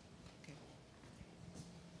 Okay.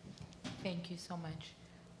 Thank you so much.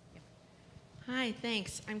 Hi,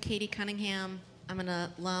 thanks. I'm Katie Cunningham. I'm an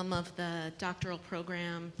alum of the doctoral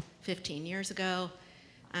program 15 years ago.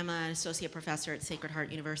 I'm an associate professor at Sacred Heart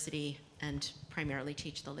University and primarily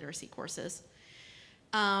teach the literacy courses.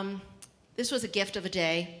 This was a gift of a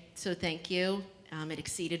day, so thank you. It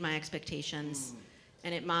exceeded my expectations,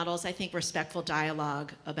 and it models, I think, respectful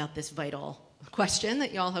dialogue about this vital question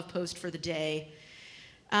that y'all have posed for the day.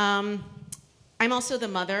 I'm also the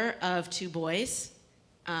mother of 2 boys,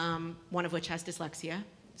 one of which has dyslexia,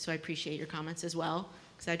 so I appreciate your comments as well,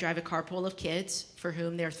 because I drive a carpool of kids for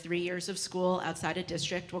whom their 3 years of school outside a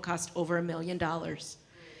district will cost over $1 million.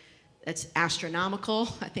 That's astronomical.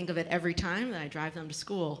 I think of it every time that I drive them to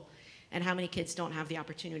school. And how many kids don't have the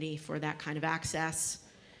opportunity for that kind of access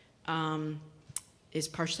is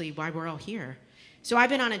partially why we're all here. So I've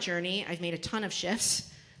been on a journey. I've made a ton of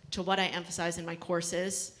shifts to what I emphasize in my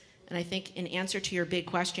courses. And I think in answer to your big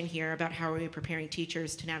question here about how are we preparing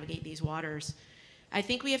teachers to navigate these waters, I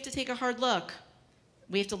think we have to take a hard look.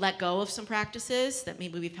 We have to let go of some practices that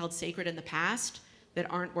maybe we've held sacred in the past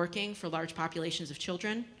that aren't working for large populations of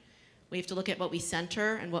children. We have to look at what we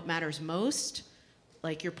center and what matters most,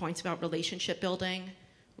 like your points about relationship building.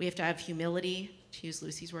 We have to have humility, to use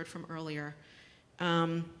Lucy's word from earlier.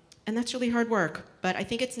 And that's really hard work. But I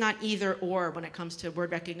think it's not either or when it comes to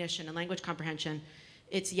word recognition and language comprehension.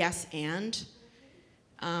 It's yes and.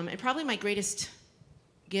 And probably my greatest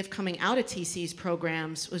gift coming out of TC's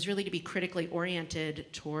programs was really to be critically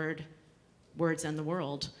oriented toward words and the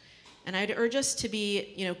world. And I'd urge us to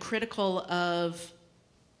be, critical of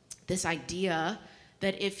this idea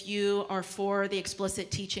that if you are for the explicit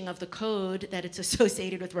teaching of the code, that it's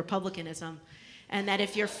associated with republicanism. And that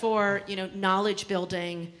if you're for, knowledge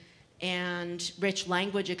building and rich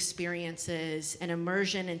language experiences and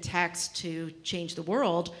immersion in text to change the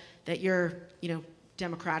world, that you're,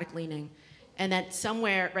 democratic leaning. And that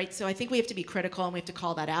somewhere, right, so I think we have to be critical and we have to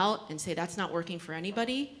call that out and say that's not working for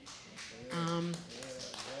anybody.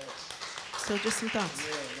 So just some thoughts.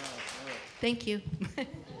 Thank you. Yeah,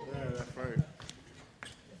 that's right.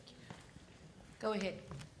 Go ahead.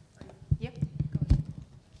 Yep.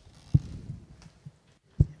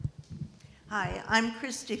 Hi, I'm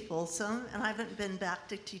Christy Folsom, and I haven't been back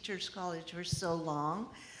to Teachers College for so long.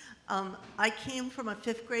 I came from a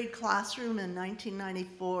 5th grade classroom in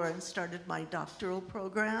 1994 and started my doctoral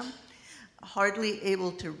program, hardly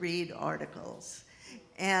able to read articles.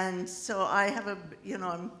 And so I have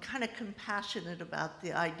I'm kind of compassionate about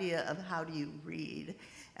the idea of how do you read,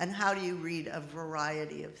 and how do you read a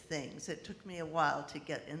variety of things. It took me a while to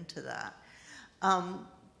get into that.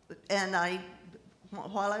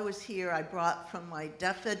 While I was here, I brought from my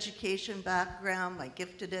deaf education background, my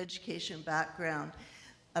gifted education background,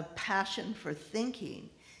 a passion for thinking.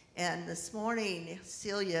 And this morning,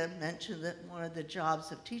 Celia mentioned that one of the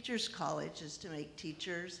jobs of Teachers College is to make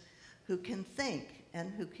teachers who can think and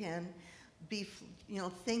who can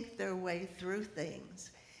think their way through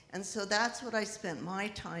things. And so that's what I spent my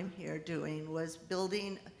time here doing, was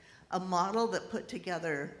building a model that put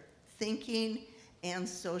together thinking and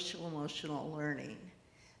social emotional learning.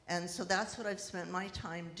 And so that's what I've spent my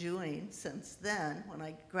time doing since then, when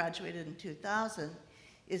I graduated in 2000,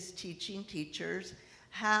 is teaching teachers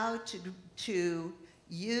how to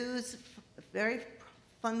use very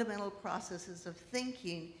fundamental processes of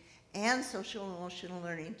thinking and social emotional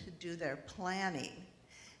learning to do their planning.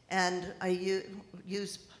 And I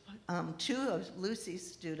use 2 of Lucy's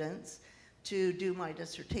students to do my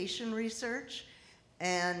dissertation research,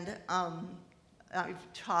 and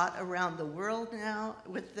I've taught around the world now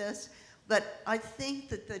with this, but I think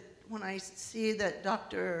that when I see that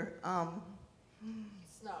Dr.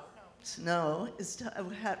 Snow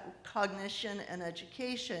had cognition and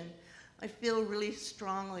education, I feel really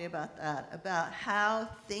strongly about that, about how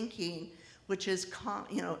thinking, which is,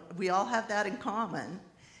 we all have that in common,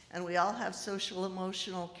 and we all have social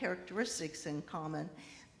emotional characteristics in common,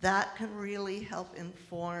 that can really help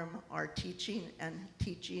inform our teaching and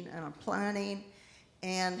our planning,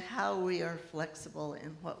 and how we are flexible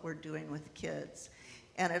in what we're doing with kids.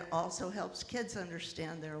 And it also helps kids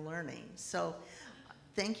understand their learning. So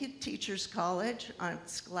Thank you, Teachers College. I'm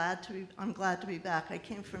glad to be back. I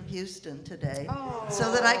came from Houston today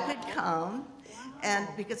so that I could come, and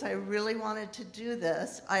because I really wanted to do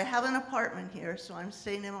this. I have an apartment here, so I'm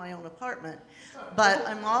staying in my own apartment, but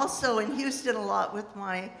I'm also in Houston a lot with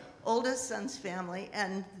my oldest son's family,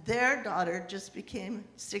 and their daughter just became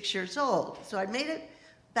 6 years old. So I made it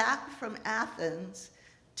back from Athens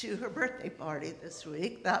to her birthday party this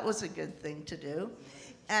week. That was a good thing to do.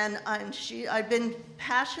 And I've been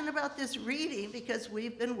passionate about this reading because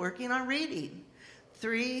we've been working on reading,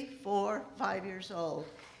 3, 4, 5 years old.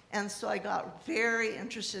 And so I got very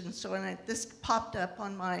interested, and so when this popped up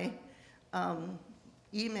on my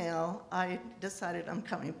email, I decided I'm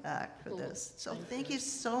coming back for this. So thank you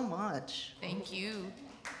so much. Thank you.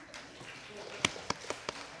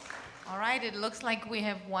 All right, it looks like we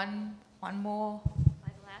have one more.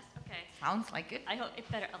 My last? Okay. Sounds like it. I hope it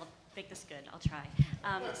better. I'll make this good. I'll try.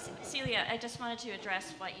 Celia, I just wanted to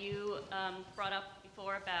address what you brought up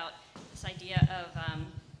before about this idea of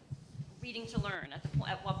reading to learn.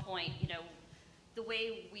 At what point, the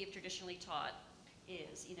way we have traditionally taught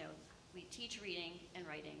is, we teach reading and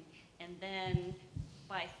writing, and then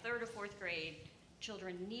by 3rd or 4th grade,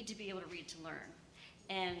 children need to be able to read to learn.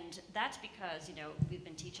 And that's because, we've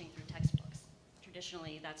been teaching through textbooks.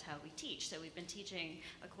 Traditionally, that's how we teach. So we've been teaching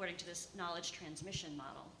according to this knowledge transmission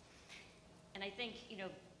model. And I think,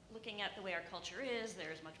 looking at the way our culture is,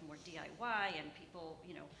 there's much more DIY and people,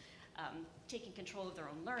 taking control of their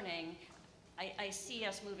own learning. I see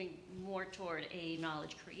us moving more toward a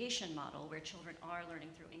knowledge creation model where children are learning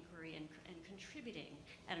through inquiry and contributing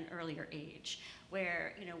at an earlier age,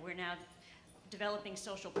 where, we're now developing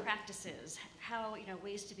social practices, how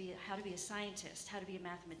to be a scientist, how to be a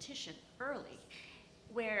mathematician early,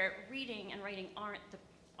 where reading and writing aren't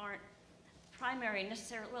primary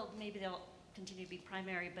necessarily. Well, maybe they'll continue to be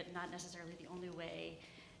primary, but not necessarily the only way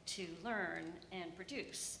to learn and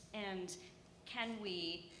produce. And can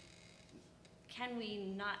we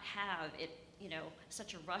not have it,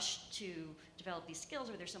 such a rush to develop these skills,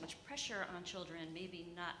 or there's so much pressure on children, maybe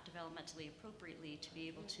not developmentally appropriately, to be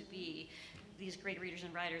able to be these great readers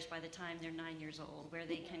and writers by the time they're 9 years old, where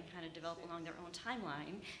they can kind of develop along their own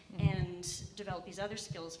timeline and develop these other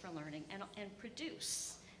skills for learning and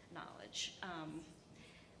produce knowledge.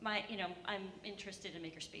 I'm interested in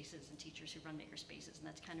makerspaces and teachers who run makerspaces, and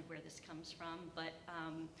that's kind of where this comes from.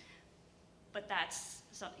 But that's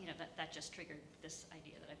that just triggered this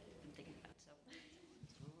idea that I've been thinking about.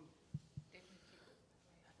 So.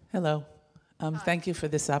 Hello. Thank you for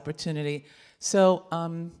this opportunity. So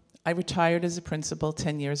I retired as a principal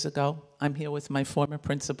 10 years ago. I'm here with my former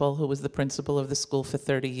principal, who was the principal of the school for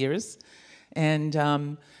 30 years.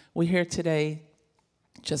 And we're here today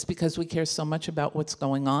just because we care so much about what's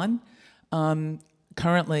going on.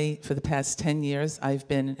 Currently, for the past 10 years, I've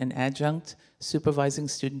been an adjunct supervising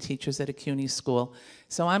student teachers at a CUNY school.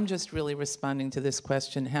 So I'm just really responding to this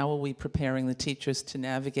question: how are we preparing the teachers to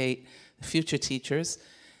navigate the future teachers,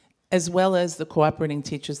 as well as the cooperating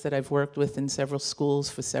teachers that I've worked with in several schools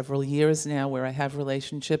for several years now, where I have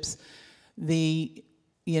relationships.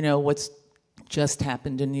 What's just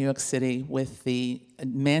happened in New York City with the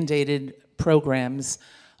mandated programs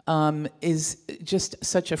is just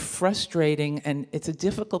such a frustrating, and it's a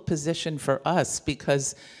difficult position for us,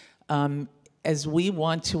 because as we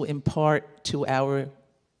want to impart to our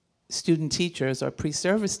student teachers or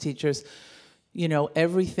pre-service teachers,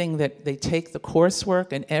 everything that they take, the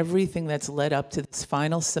coursework and everything that's led up to this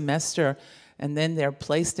final semester, and then they're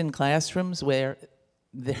placed in classrooms where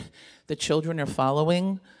the children are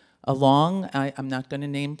following along. I'm not going to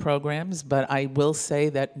name programs, but I will say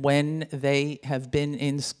that when they have been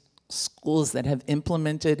in schools that have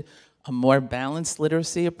implemented a more balanced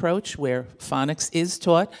literacy approach, where phonics is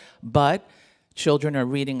taught, but children are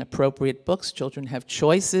reading appropriate books, children have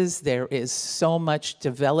choices, there is so much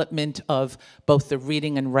development of both the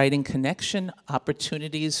reading and writing connection,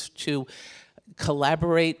 opportunities to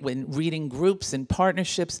collaborate with reading groups and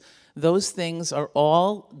partnerships. Those things are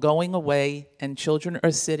all going away, and children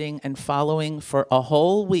are sitting and following for a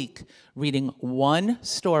whole week, reading one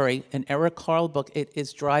story, an Eric Carle book. It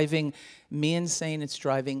is driving me insane. It's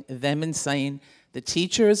driving them insane. The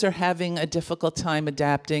teachers are having a difficult time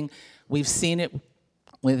adapting. We've seen it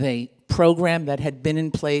with a program that had been in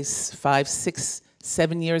place 5, 6,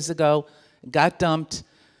 7 years ago, got dumped.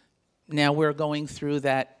 Now we're going through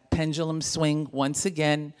that pendulum swing once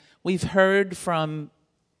again. We've heard from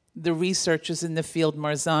the researchers in the field,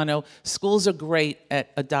 Marzano, schools are great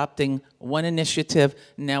at adopting one initiative.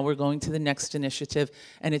 Now we're going to the next initiative,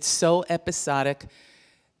 and it's so episodic.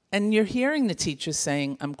 And you're hearing the teachers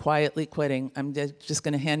saying, I'm quietly quitting. I'm just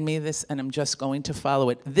going to hand me this and I'm just going to follow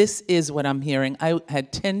it. This is what I'm hearing. I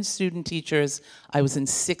had 10 student teachers. I was in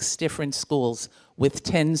 6 different schools with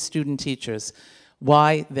 10 student teachers.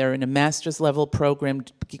 Why? They're in a master's level program,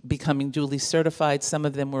 becoming duly certified. Some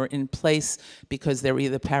of them were in place because they're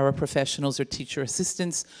either paraprofessionals or teacher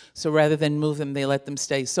assistants. So rather than move them, they let them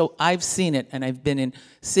stay. So I've seen it, and I've been in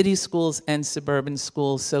city schools and suburban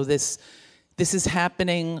schools. So this is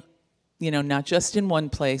happening, you know, not just in one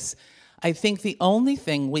place. I think the only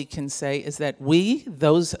thing we can say is that we,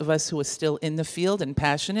 those of us who are still in the field and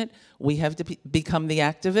passionate, we have to become the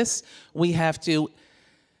activists. We have to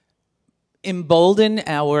embolden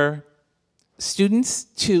our students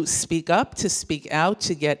to speak up, to speak out,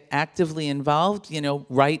 to get actively involved, you know,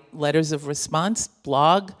 write letters of response,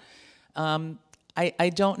 blog.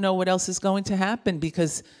 I don't know what else is going to happen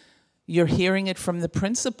because you're hearing it from the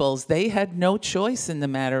principals. They had no choice in the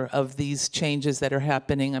matter of these changes that are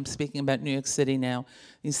happening. I'm speaking about New York City now.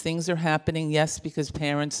 These things are happening, yes, because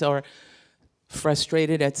parents are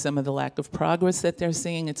frustrated at some of the lack of progress that they're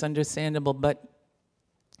seeing. It's understandable, but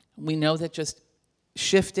we know that just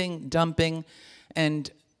shifting, dumping,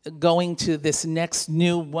 and going to this next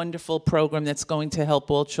new wonderful program that's going to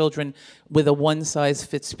help all children with a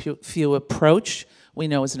one-size-fits-few approach, we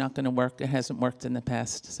know is not going to work. It hasn't worked in the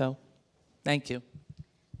past. So, thank you.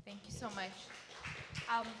 Thank you so much.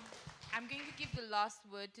 I'm going to give the last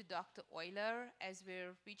word to Dr. Euler as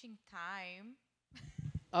we're reaching time.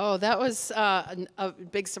 Oh, that was a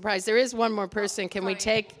big surprise. There is one more person. Can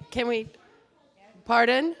we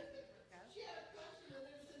pardon?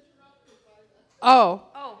 Oh,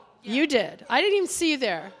 yeah. You did. I didn't even see you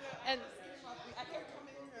there. And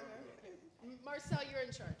Marcelle, you're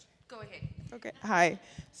in charge. Go ahead. Okay. Hi.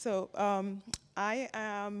 So I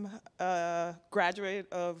am a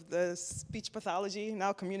graduate of the speech pathology,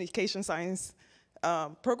 now communication science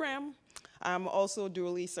program. I'm also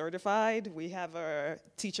dually certified. We have a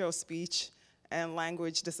teacher of speech and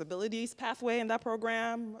language disabilities pathway in that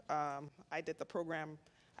program. I did the program.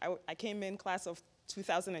 I came in class of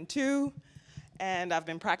 2002. And I've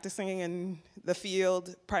been practicing in the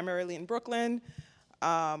field, primarily in Brooklyn.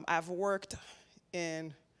 I've worked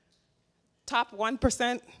in top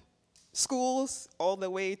 1% schools all the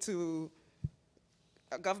way to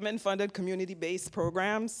government-funded community-based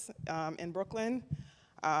programs in Brooklyn.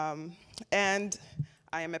 And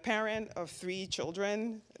I am a parent of 3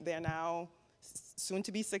 children. They're now soon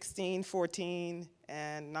to be 16, 14,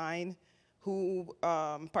 and 9. Who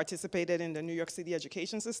participated in the New York City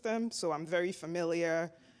education system, so I'm very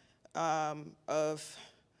familiar of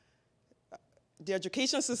the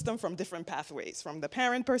education system from different pathways, from the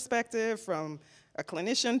parent perspective, from a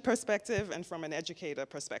clinician perspective, and from an educator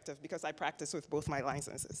perspective, because I practice with both my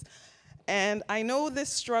licenses. And I know this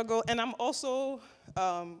struggle, and I'm also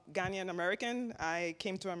Ghanaian American. I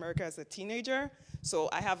came to America as a teenager, so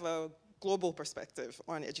I have a global perspective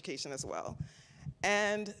on education as well.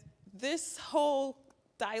 And this whole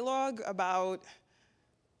dialogue about,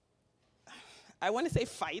 I want to say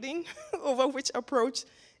fighting over which approach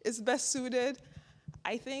is best suited,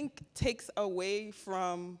 I think takes away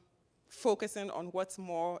from focusing on what's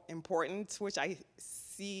more important, which I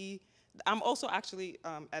see. I'm also actually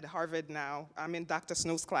at Harvard now. I'm in Dr.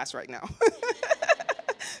 Snow's class right now.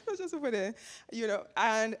 Just to put it, you know,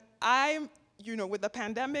 and I'm, you know, with the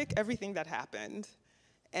pandemic, everything that happened,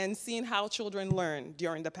 and seeing how children learn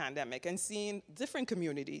during the pandemic, and seeing different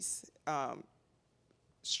communities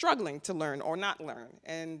struggling to learn or not learn,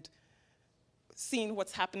 and seeing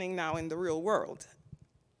what's happening now in the real world.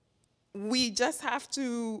 We just have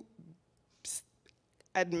to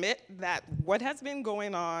admit that what has been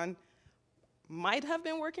going on might have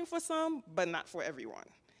been working for some, but not for everyone.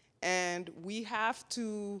 And we have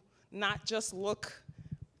to not just look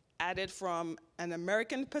at it from an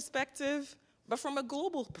American perspective, but from a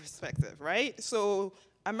global perspective, right? So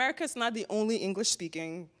America's not the only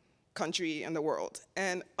English-speaking country in the world.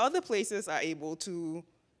 And other places are able to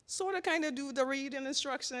sort of kind of do the reading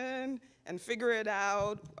instruction and figure it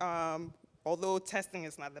out. Although testing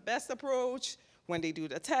is not the best approach, when they do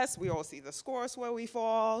the test, we all see the scores where we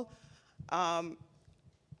fall.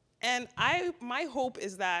 And my hope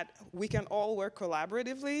is that we can all work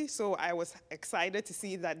collaboratively. So I was excited to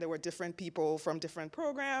see that there were different people from different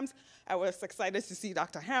programs. I was excited to see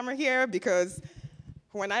Dr. Hammer here, because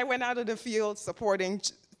when I went out of the field supporting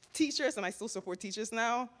teachers, and I still support teachers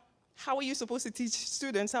now, how are you supposed to teach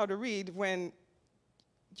students how to read when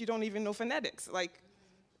you don't even know phonetics? Like,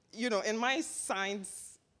 you know, in my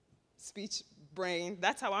science speech brain.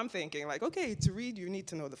 That's how I'm thinking. Like, okay, to read, you need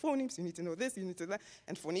to know the phonemes, you need to know this, you need to that,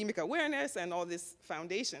 and phonemic awareness and all this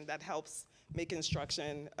foundation that helps make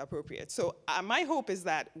instruction appropriate. So my hope is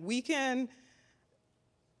that we can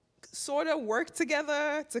sort of work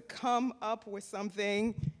together to come up with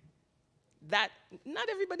something that not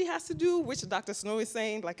everybody has to do, which Dr. Snow is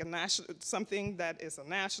saying, like something that is a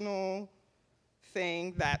national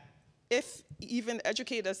thing that if even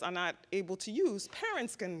educators are not able to use,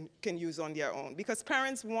 parents can use on their own, because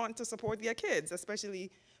parents want to support their kids,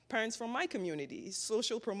 especially parents from my community.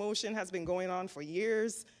 Social promotion has been going on for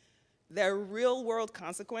years. There are real world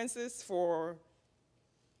consequences for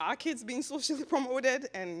our kids being socially promoted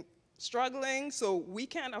and struggling, so we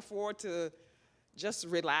can't afford to just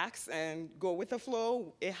relax and go with the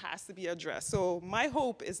flow. It has to be addressed. So my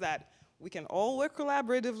hope is that we can all work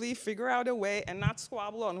collaboratively, figure out a way, and not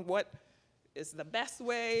squabble on what is the best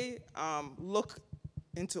way. Look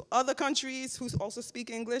into other countries who also speak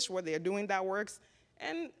English, where they're doing that works,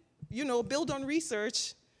 and build on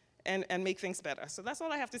research and make things better. So that's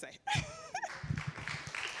all I have to say.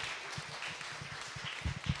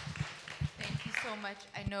 Thank you so much.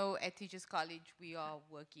 I know at Teachers College we are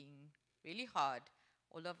working really hard,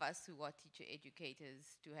 all of us who are teacher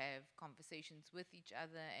educators, to have conversations with each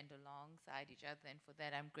other and alongside each other, and for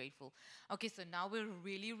that I'm grateful. Okay, so now we're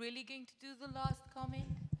really going to do the last comment.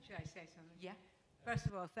 Should I say something? Yeah. First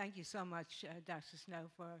of all, thank you so much, Dr. Snow,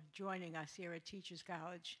 for joining us here at Teachers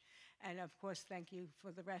College. And of course, thank you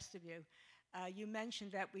for the rest of you. You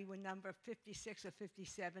mentioned that we were number 56 or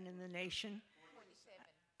 57 in the nation.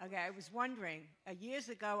 47. Okay, I was wondering, years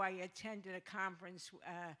ago I attended a conference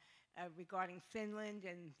regarding Finland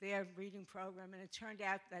and their reading program, and it turned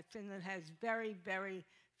out that Finland has very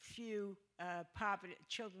few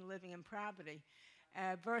children living in poverty.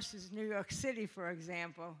 Versus New York City, for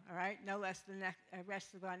example, all right, no less than the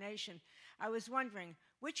rest of our nation. I was wondering,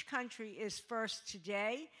 which country is first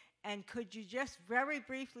today, and could you just very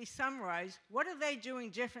briefly summarize, what are they doing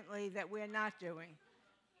differently that we're not doing?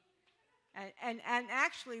 And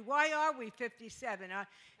actually, why are we 57?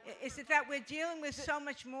 Is it that we're dealing with so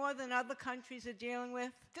much more than other countries are dealing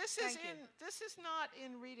with? This is not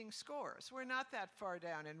in reading scores. We're not that far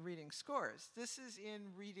down in reading scores. This is in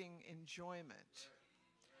reading enjoyment.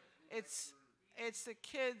 It's the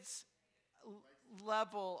kids'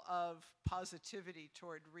 level of positivity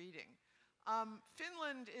toward reading.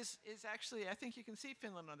 Finland is actually, I think you can see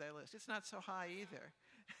Finland on their list. It's not so high either.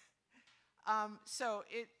 So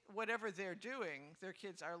whatever they're doing, their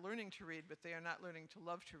kids are learning to read, but they are not learning to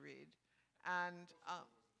love to read.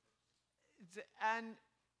 And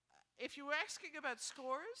if you were asking about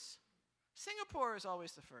scores, Singapore is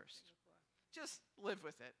always the first. Just live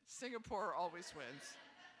with it. Singapore always wins.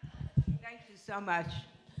 Thank you so much.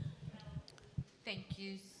 Thank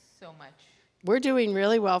you so much. We're doing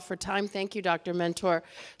really well for time. Thank you, Dr. Mentor.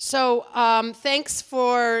 So thanks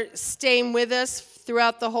for staying with us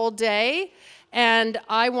throughout the whole day. And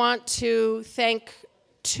I want to thank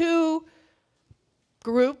two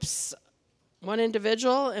groups, one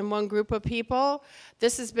individual and one group of people.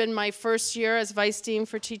 This has been my first year as Vice Dean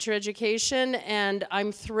for Teacher Education, and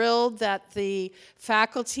I'm thrilled that the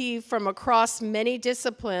faculty from across many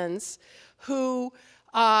disciplines who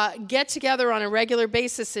get together on a regular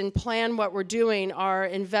basis and plan what we're doing are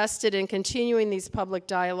invested in continuing these public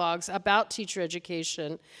dialogues about teacher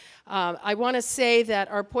education. I want to say that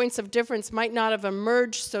our points of difference might not have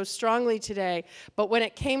emerged so strongly today, but when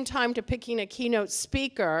it came time to picking a keynote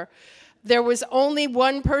speaker, there was only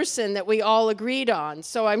one person that we all agreed on.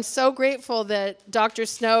 So I'm so grateful that Dr.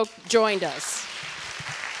 Snow joined us.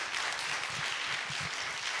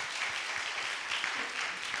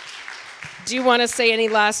 Do you want to say any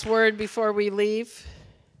last word before we leave?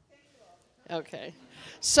 Okay.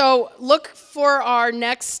 So look for our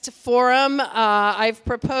next forum. I've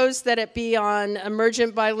proposed that it be on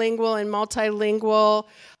emergent bilingual and multilingual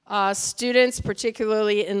students,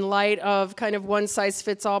 particularly in light of kind of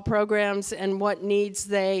one-size-fits-all programs and what needs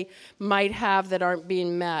they might have that aren't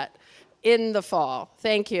being met in the fall.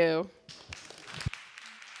 Thank you.